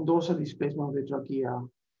rely on dorsal displacement of the trachea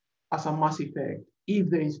as a mass effect if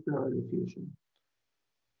there is pleural effusion.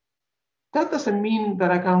 That doesn't mean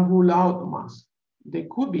that I can rule out a mass. There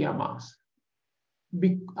could be a mass,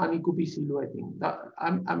 and it could be silhouetting. That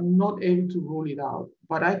I'm not able to rule it out,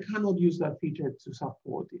 but I cannot use that feature to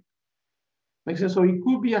support it. Makes sense? So it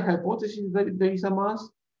could be a hypothesis that there is a mass,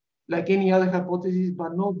 like any other hypothesis,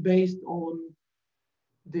 but not based on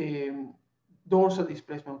the dorsal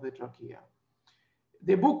displacement of the trachea.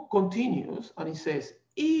 The book continues and it says,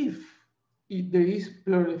 if there is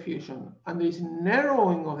pleural effusion and there is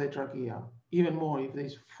narrowing of the trachea, even more, if there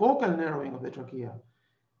is focal narrowing of the trachea,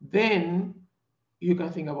 then you can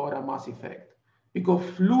think about a mass effect, because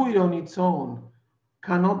fluid on its own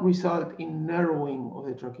cannot result in narrowing of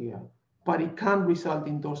the trachea, but it can result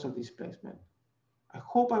in dorsal displacement. I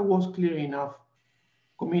hope I was clear enough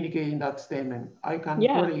communicating that statement. I can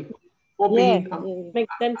probably copy it.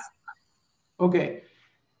 Makes sense. Okay.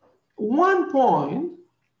 One point,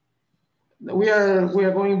 we are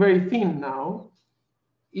going very thin now,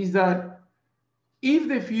 is that if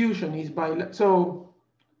the fusion is so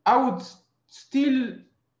I would still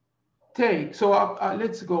take, so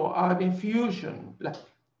let's go, an effusion,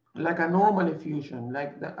 like a normal effusion,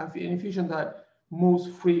 like an effusion that moves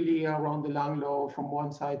freely around the lung lobe from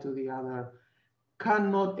one side to the other,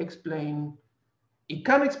 cannot explain, it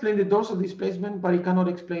can explain the dorsal displacement, but it cannot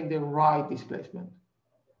explain the right displacement.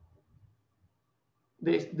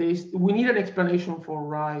 We need an explanation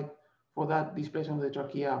for that displacement of the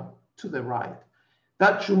trachea to the right.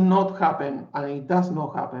 That should not happen, and it does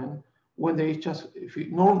not happen when there is just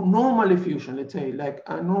normal effusion, let's say, like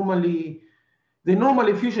the normal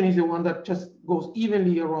effusion is the one that just goes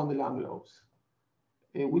evenly around the lung lobes,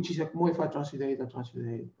 which is a modified transudated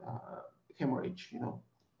hemorrhage, you know.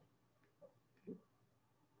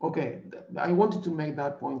 Okay, I wanted to make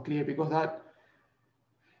that point clear because that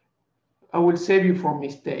I will save you from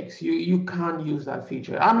mistakes. You can't use that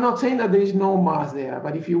feature. I'm not saying that there is no mass there,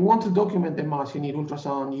 but if you want to document the mass, you need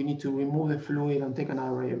ultrasound, you need to remove the fluid and take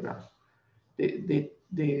another radiograph.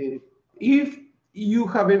 If you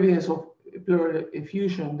have evidence of pleural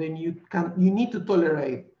effusion, then you need to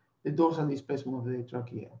tolerate the dorsal displacement of the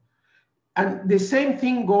trachea. And the same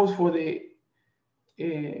thing goes for the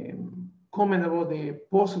comment about the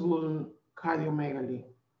possible cardiomegaly.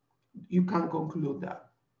 You can't conclude that.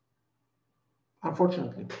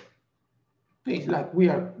 Unfortunately, it's like we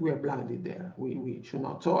are blinded there. We should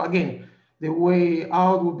not. So again, the way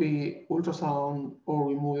out would be ultrasound or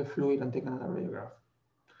remove the fluid and take another radiograph.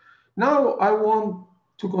 Now I want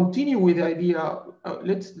to continue with the idea.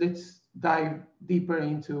 Let's dive deeper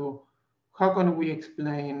into how can we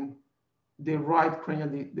explain the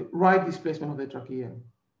right displacement of the trachea,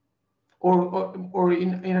 or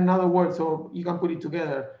in another word, so you can put it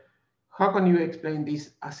together. How can you explain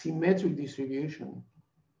this asymmetric distribution?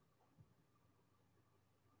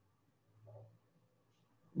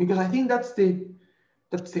 Because I think that's the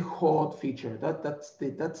hot feature. That's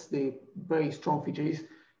the very strong feature.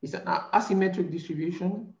 Is an asymmetric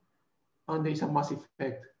distribution, and there is a mass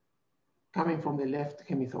effect coming from the left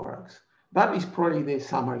hemithorax. That is probably the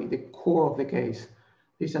summary, the core of the case.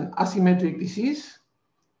 There's an asymmetric disease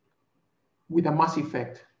with a mass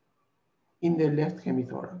effect in the left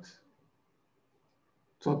hemithorax.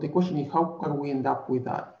 So the question is, how can we end up with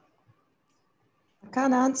that? I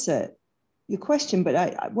can't answer your question,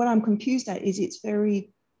 but what I'm confused at is it's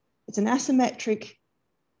an asymmetric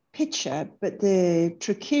picture, but the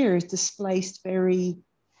trachea is displaced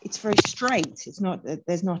it's very straight. It's not,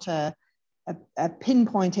 there's not a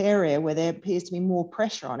pinpoint area where there appears to be more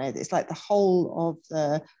pressure on it. It's like the whole of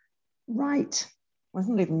the right, well, it's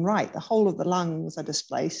not even right, the whole of the lungs are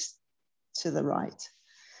displaced to the right.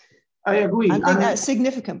 I agree. I think that's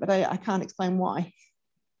significant, but I can't explain why.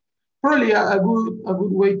 Probably a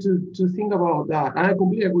good way to think about that, and I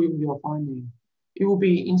completely agree with your finding. It would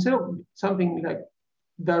be, instead of something like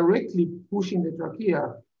directly pushing the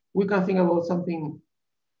trachea, we can think about something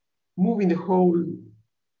moving the whole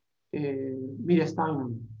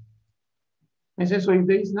mediastinum. And so if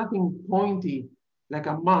there is nothing pointy like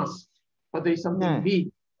a mass, but there is something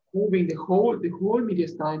big moving the whole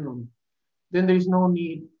mediastinum, then there is no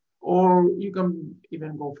need. Or you can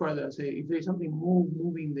even go further and say, if there's something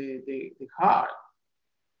moving the heart,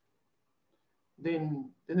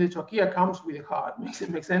 then the trachea comes with the heart.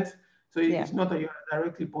 Makes sense? So it's not that you're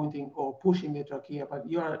directly pointing or pushing the trachea, but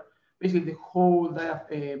you are basically the whole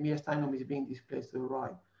mediastinum is being displaced to the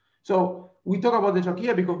right. So we talk about the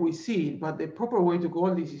trachea because we see it, but the proper way to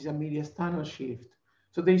call this is a mediastinal shift.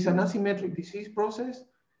 So there is an asymmetric disease process.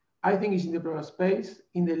 I think it's in the pleural space,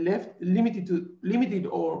 in the left, limited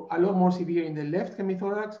or a lot more severe in the left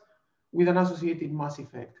hemithorax with an associated mass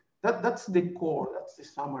effect. That's the core, that's the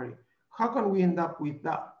summary. How can we end up with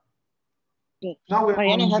that? Yeah. Now we're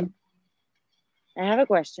Mariano, I have a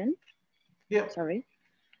question. Yeah. Sorry.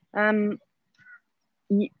 Could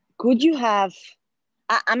you have,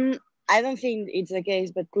 I don't think it's the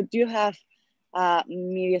case, but could you have a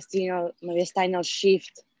mediastinal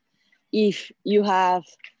shift if you have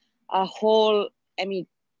a whole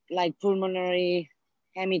like pulmonary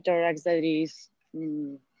hemithorax that is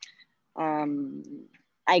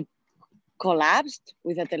collapsed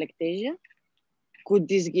with atelectasia? Could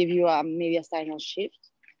this give you a mediastinal shift?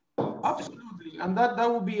 Absolutely, and that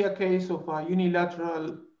would be a case of a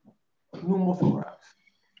unilateral pneumothorax.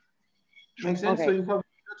 Makes sense? Okay. So you have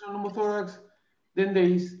unilateral pneumothorax, then there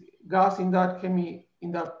is gas in that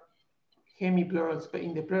hemipleural space,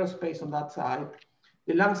 in the pleural space on that side.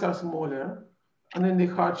 The lungs are smaller, and then the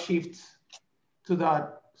heart shifts to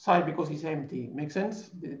that side because it's empty. Makes sense?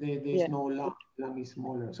 There's no lung is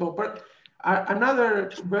smaller. So another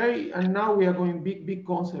and now we are going big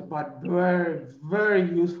concept, but very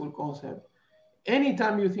useful concept.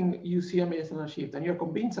 Anytime you think you see a mediastinal shift and you're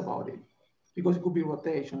convinced about it, because it could be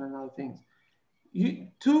rotation and other things,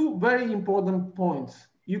 two very important points.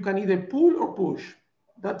 You can either pull or push.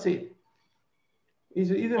 That's it. It's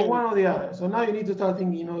either one or the other. So now you need to start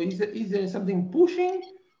thinking, is there something pushing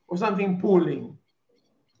or something pulling?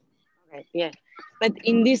 Okay, yeah. But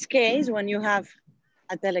in this case, when you have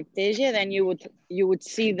atelectasia, then you would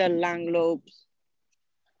see the lung lobes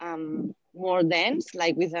more dense,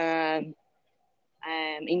 like with an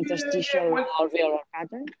interstitial alveolar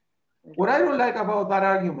pattern. What I don't like about that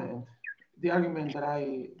argument, the argument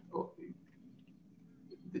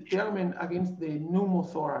against the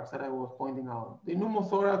pneumothorax that I was pointing out. The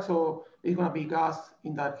pneumothorax, so there's going to be gas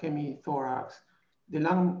in that hemithorax. The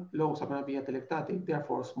lung lobes are going to be atelectatic,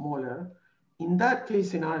 therefore smaller. In that case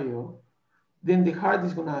scenario, then the heart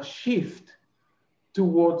is going to shift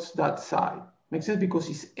towards that side. Makes sense because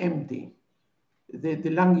it's empty. The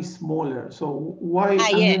lung is smaller. So why?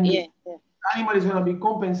 The animal is going to be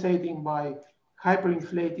compensating by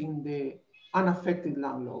hyperinflating the unaffected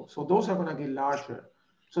lung lobe. So those are going to get larger.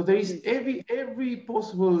 So there is every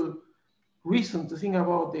possible reason to think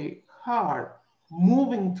about the heart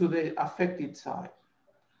moving to the affected side.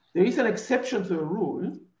 There is an exception to the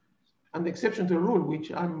rule, and the exception to the rule,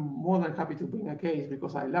 which I'm more than happy to bring a case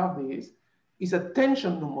because I love this, is a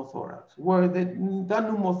tension pneumothorax, where that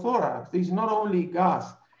pneumothorax, there's not only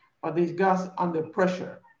gas, but there's gas under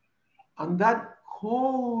pressure. And that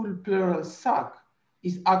whole pleural sac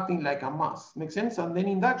is acting like a mass. Make sense? And then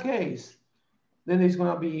in that case, then there's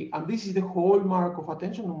going to be, and this is the hallmark of a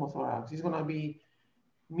tension pneumothorax, it's going to be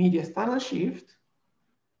mediastinal shift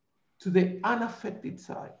to the unaffected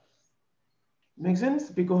side. Make sense?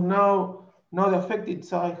 Because now the affected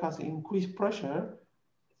side has increased pressure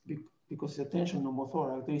because it's a tension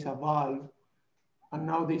pneumothorax, there is a valve, and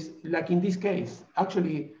now this, like in this case,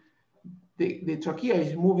 actually the trachea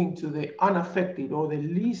is moving to the unaffected or the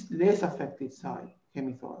less affected side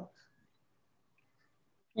hemithorax.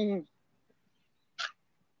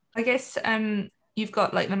 I guess you've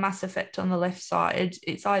got like the mass effect on the left side.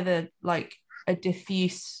 It's either like a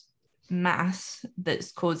diffuse mass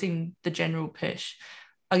that's causing the general push.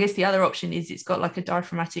 I guess the other option is it's got like a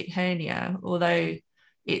diaphragmatic hernia, although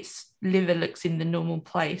its liver looks in the normal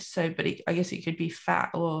place. So, but I guess it could be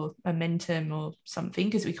fat or omentum or something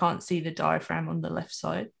because we can't see the diaphragm on the left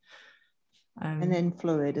side. And then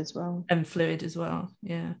fluid as well. And fluid as well,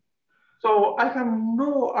 yeah. So I have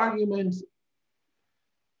no arguments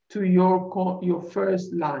to your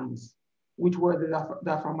first lines, which were the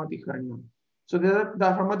diaphragmatic hernia. So the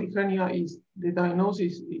diaphragmatic hernia is the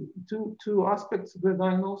diagnosis, two aspects of the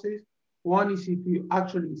diagnosis. One is if you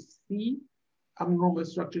actually see abnormal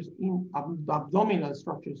structures in abdominal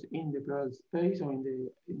structures in the pleural space or in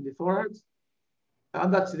the thorax,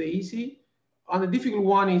 and that's the easy. And the difficult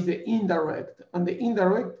one is the indirect, and the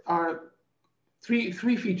indirect are three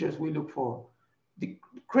features we look for: the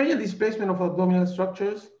cranial displacement of abdominal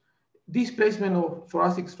structures, displacement of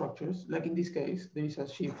thoracic structures, like in this case, there is a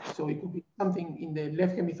shift. So it could be something in the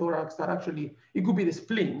left hemithorax that actually, it could be the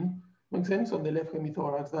spleen, makes sense, on the left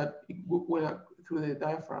hemithorax that it went through the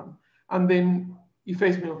diaphragm. And then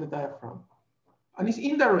effacement of the diaphragm. And it's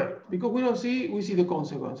indirect because we don't see, we see the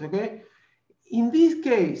consequence, okay? in this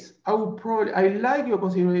case, I like your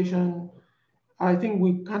consideration. I think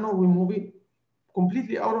we cannot remove it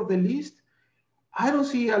completely out of the list. I don't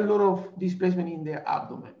see a lot of displacement in the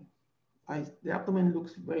abdomen. The abdomen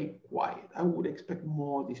looks very quiet. I would expect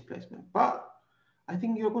more displacement, but I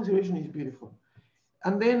think your consideration is beautiful.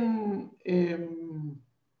 And then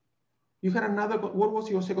you had another, what was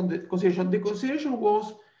your second consideration? The consideration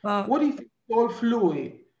was, what if it's all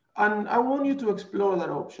fluid? And I want you to explore that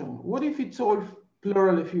option. What if it's all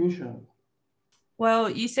pleural effusion? Well,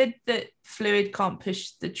 you said that fluid can't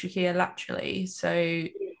push the trachea laterally, so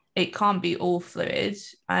it can't be all fluid.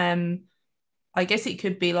 I guess it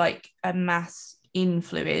could be like a mass in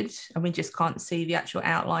fluid, and we just can't see the actual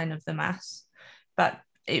outline of the mass. But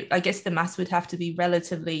I guess the mass would have to be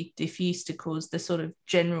relatively diffuse to cause the sort of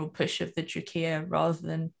general push of the trachea rather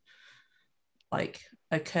than like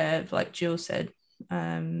a curve, like Jill said.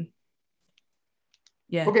 Yeah.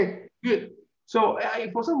 Okay, good. So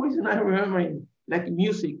for some reason, I'm remembering like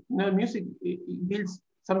music. You know, music it builds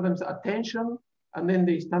sometimes attention, and then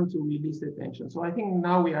there's time to release the tension. So I think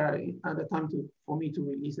now we are at the time for me to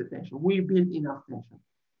release the tension. We build enough tension.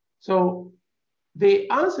 So the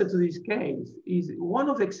answer to this case is one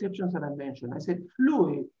of the exceptions that I mentioned. I said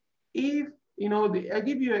fluid. If you know, I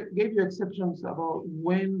gave you exceptions about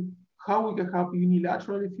how we can have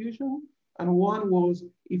unilateral effusion, and one was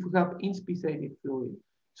if we have inspissated fluid.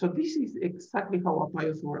 So this is exactly how a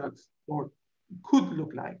pyothorax could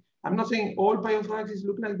look like. I'm not saying all pyothoraxes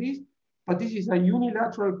look like this, but this is a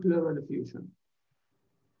unilateral pleural effusion.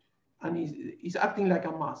 And it's acting like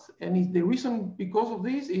a mass. And the reason because of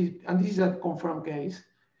this is, and this is a confirmed case,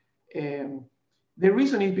 the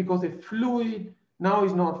reason is because the fluid now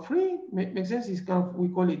is not free. Makes sense? It's kind of, we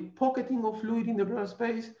call it pocketing of fluid in the pleural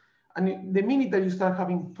space. And the minute that you start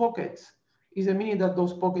having pockets is the minute that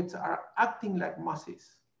those pockets are acting like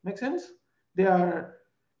masses. Make sense?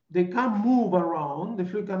 They can't move around, the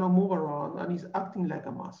fluid cannot move around, and it's acting like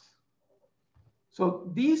a mass.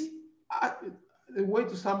 So this, the way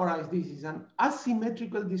to summarize this is an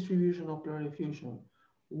asymmetrical distribution of pleural effusion.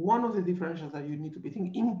 One of the differentials that you need to be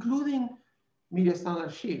thinking, including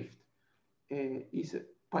mediastinal shift, is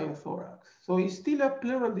pyothorax. So it's still a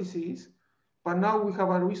pleural disease, but now we have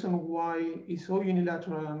a reason why it's so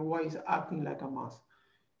unilateral and why it's acting like a mass.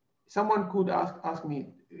 Someone could ask me,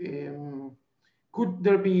 could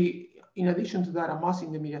there be, in addition to that, a mass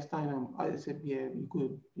in the mediastinum? I said, yeah, you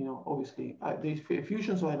could, you know, obviously. There's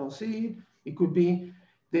effusion, so I don't see it. It could be.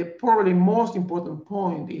 The probably most important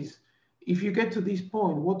point is, if you get to this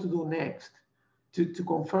point, what to do next to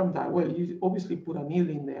confirm that? Well, you obviously put a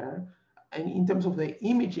needle in there. And in terms of the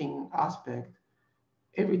imaging aspect,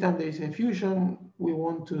 every time there is effusion, we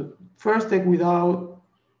want to first take without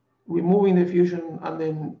removing the effusion, and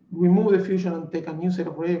then remove the effusion and take a new set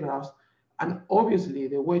of radiographs. And obviously,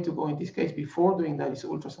 the way to go in this case before doing that is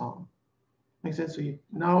ultrasound. Makes sense?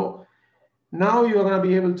 So now you're going to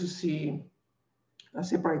be able to see,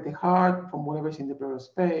 separate the heart from whatever is in the pleural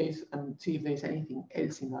space and see if there's anything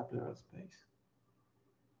else in that pleural space.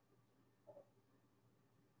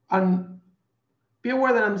 And be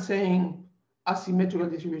aware that I'm saying asymmetrical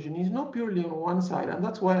distribution is not purely on one side. And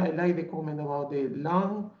that's why I like the comment about the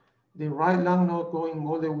lung, the right lung not going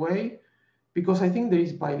all the way, because I think there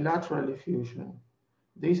is bilateral effusion.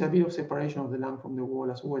 There is a bit of separation of the lung from the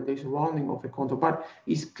wall as well. There's rounding of the contour, but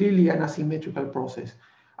it's clearly an asymmetrical process.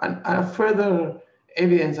 And further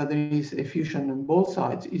evidence that there is effusion on both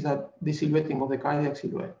sides is that the silhouetting of the cardiac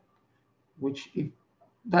silhouette, which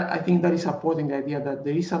I think that is supporting the idea that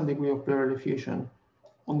there is some degree of pleural effusion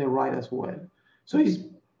on the right as well. So it's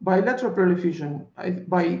bilateral pleural effusion.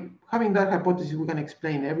 By having that hypothesis, we can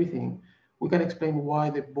explain everything. We can explain why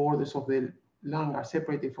the borders of the lung are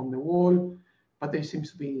separated from the wall, but there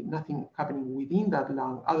seems to be nothing happening within that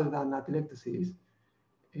lung other than atelectasis.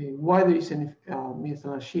 Why there is a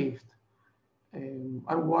mediastinal shift, and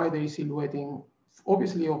why there is silhouetting,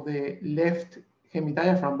 obviously of the left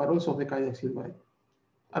hemidiaphragm, but also of the cardiac silhouette,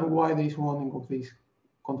 and why there is rounding of this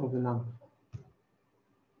contour of the lung.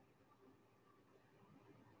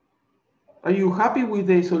 Are you happy with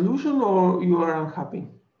the solution, or you are unhappy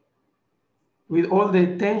with all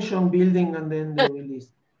the tension building and then the release?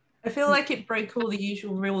 I feel like it broke all the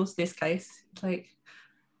usual rules this case. Like,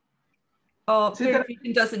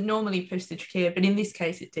 perfusion doesn't normally push the trachea, but in this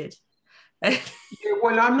case it did. Yeah,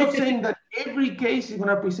 well, I'm not saying that every case is going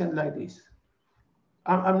to present like this.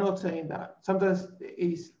 I'm not saying that. Sometimes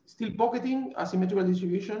it's still pocketing, asymmetrical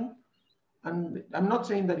distribution. And I'm not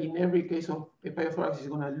saying that in every case of a pyothorax is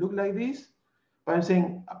going to look like this, but I'm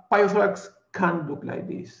saying a pyothorax can look like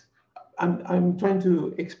this. I'm trying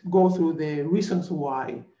to go through the reasons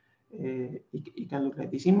why it can look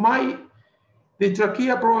like this. The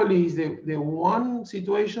trachea probably is the one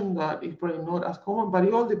situation that is probably not as common, but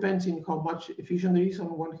it all depends on how much effusion there is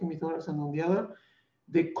on one hemithorax and on the other.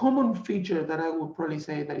 The common feature that I would probably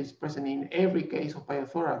say that is present in every case of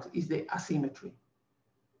pyothorax is the asymmetry,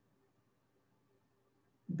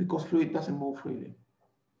 because fluid doesn't move freely.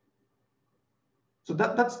 So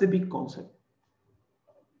that's the big concept.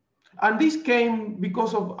 And this came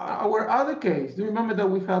because of our other case. Do you remember that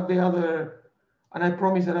we had the other, and I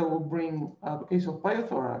promised that I will bring a case of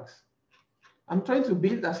pyothorax. I'm trying to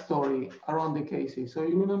build a story around the cases. So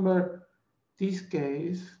you remember this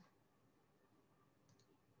case.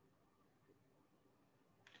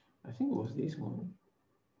 I think it was this one.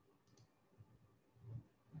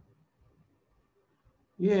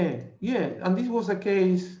 Yeah, and this was a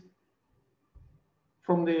case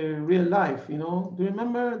from the real life, you know. Do you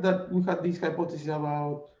remember that we had this hypothesis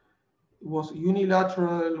about it was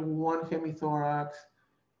unilateral, one hemithorax,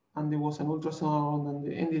 and there was an ultrasound, and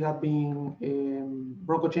it ended up being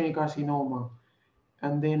bronchogenic carcinoma.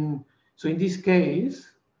 And then, so in this case,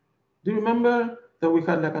 do you remember that we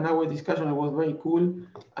had like an hour discussion? It was very cool.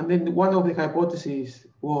 And then one of the hypotheses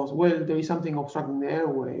was, well, there is something obstructing the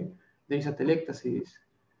airway. There is atelectasis.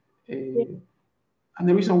 And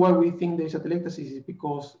the reason why we think there is atelectasis is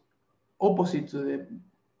because opposite to the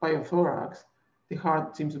pyothorax, the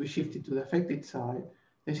heart seems to be shifted to the affected side.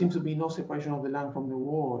 There seems to be no separation of the lung from the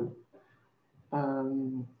wall.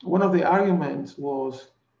 One of the arguments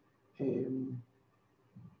was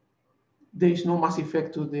there is no mass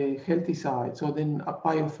effect to the healthy side, so then a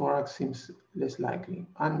pyothorax seems less likely.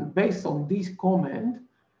 And based on this comment,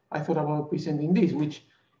 I thought about presenting this, which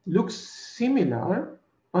looks similar,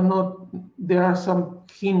 but not, there are some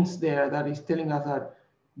hints there that is telling us that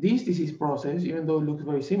this disease process, even though it looks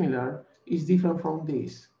very similar, is different from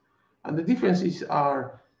this. And the differences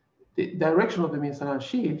are the direction of the mesenteric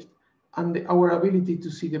shift and our ability to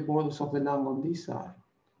see the borders of the lung on this side.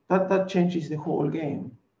 That changes the whole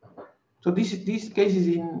game. So this case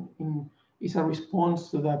is a response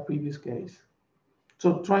to that previous case.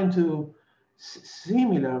 So trying to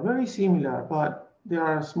similar, very similar, but there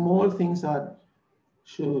are small things that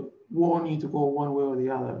should warn you to go one way or the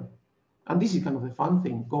other. And this is kind of the fun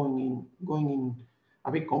thing, going in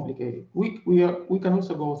a bit complicated. We can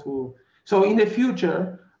also go through. So in the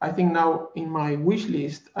future, I think now in my wish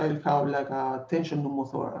list, I'll have like a tension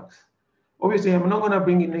pneumothorax. Obviously, I'm not going to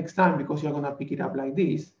bring it next time because you're going to pick it up like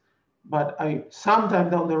this. But sometime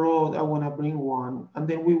down the road, I want to bring one, and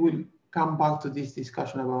then we will come back to this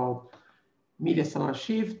discussion about mediastinal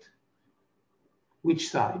shift, which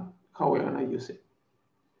side, how we're going to use it.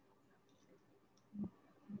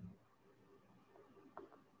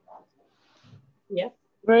 Yeah.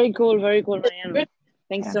 Very cool, Mariano.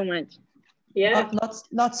 Thanks so much. Yeah.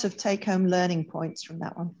 Lots of take-home learning points from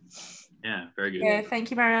that one. Yeah, very good. Yeah, thank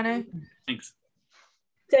you, Mariano. Thanks.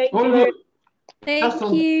 Thank you.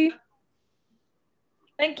 Thank you.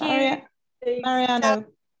 Thank you. Mariano,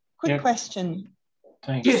 quick Yep. question.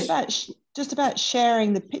 Thanks. Just about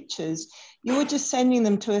sharing the pictures. You were just sending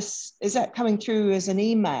them to us. Is that coming through as an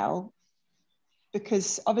email?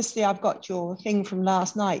 Because obviously I've got your thing from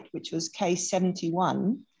last night, which was case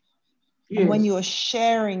 71. Yes. And when you were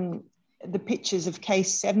sharing the pictures of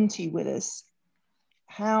case 70 with us,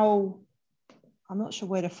 I'm not sure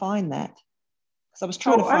where to find that. Because I was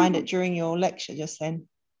trying to find it during your lecture just then.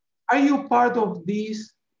 Are you part of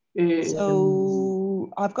this?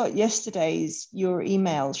 So I've got your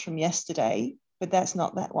emails from yesterday, but that's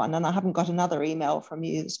not that one. And I haven't got another email from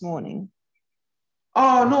you this morning.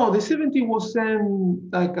 Oh, no, the 70 was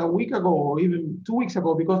sent like a week ago or even 2 weeks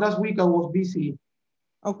ago, because last week I was busy.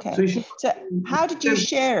 Okay. So how did you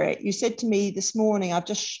share it? You said to me this morning, I've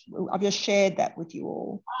just shared that with you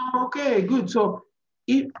all. Okay, good. So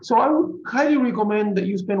I would highly recommend that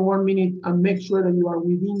you spend 1 minute and make sure that you are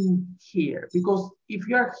within here, because if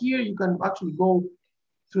you are here, you can actually go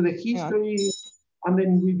through the history and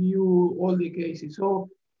then review all the cases. So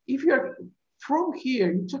if you're from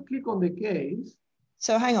here, you just click on the case.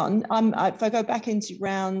 So hang on, if I go back into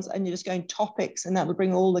rounds and you're just going topics, and that will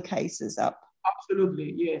bring all the cases up.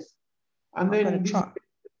 Absolutely, yes. And then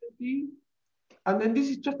this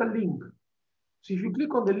is just a link. So if you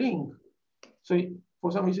click on the link, so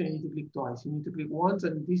for some reason you need to click twice. You need to click once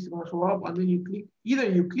and this is going to show up, and then you click, either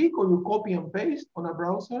you click or you copy and paste on a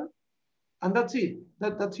browser, and that's it.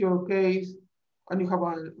 That's your case. And you have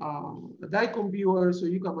a DICOM viewer, so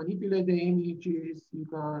you can manipulate the images. You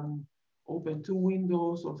can open 2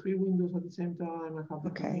 windows or 3 windows at the same time and have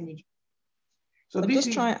the image. So this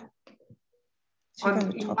is,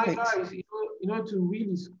 and in my eyes, in order to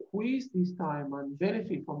really squeeze this time and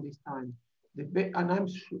benefit from this time, and I'm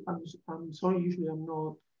sorry, usually I'm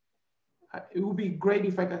not. It would be great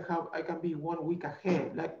if I can be 1 week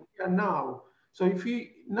ahead, like we are now. So if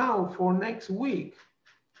now for next week,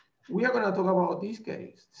 we are going to talk about this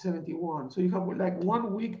case, 71. So you have like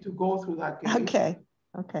 1 week to go through that case. Okay.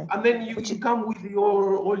 Okay. And then you come with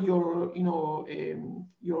all your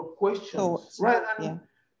your questions, thoughts.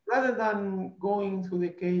 rather than going through the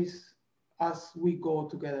case as we go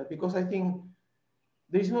together, because I think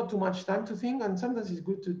there is not too much time to think, and sometimes it's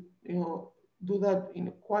good to do that in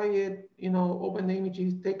a quiet, open the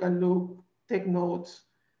images, take a look, take notes,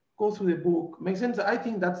 go through the book. Makes sense? I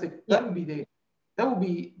think that would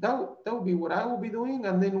be what I will be doing.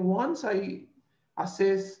 And then once I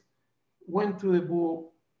went through the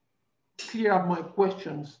book, clear up my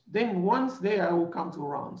questions, then once there I will come to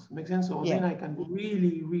rounds. Makes sense? So then I can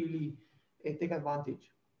really, really take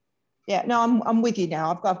advantage. Yeah, no, I'm with you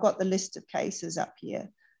now. I've got the list of cases up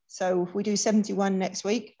here. So if we do 71 next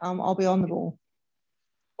week, I'll be on the ball.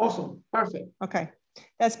 Awesome, perfect. Okay,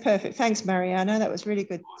 that's perfect. Thanks, Mariano. That was really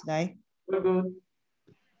good today. Very good.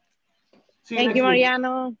 Thank you,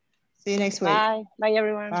 Mariano. See you next week. Bye. Bye,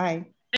 everyone. Bye.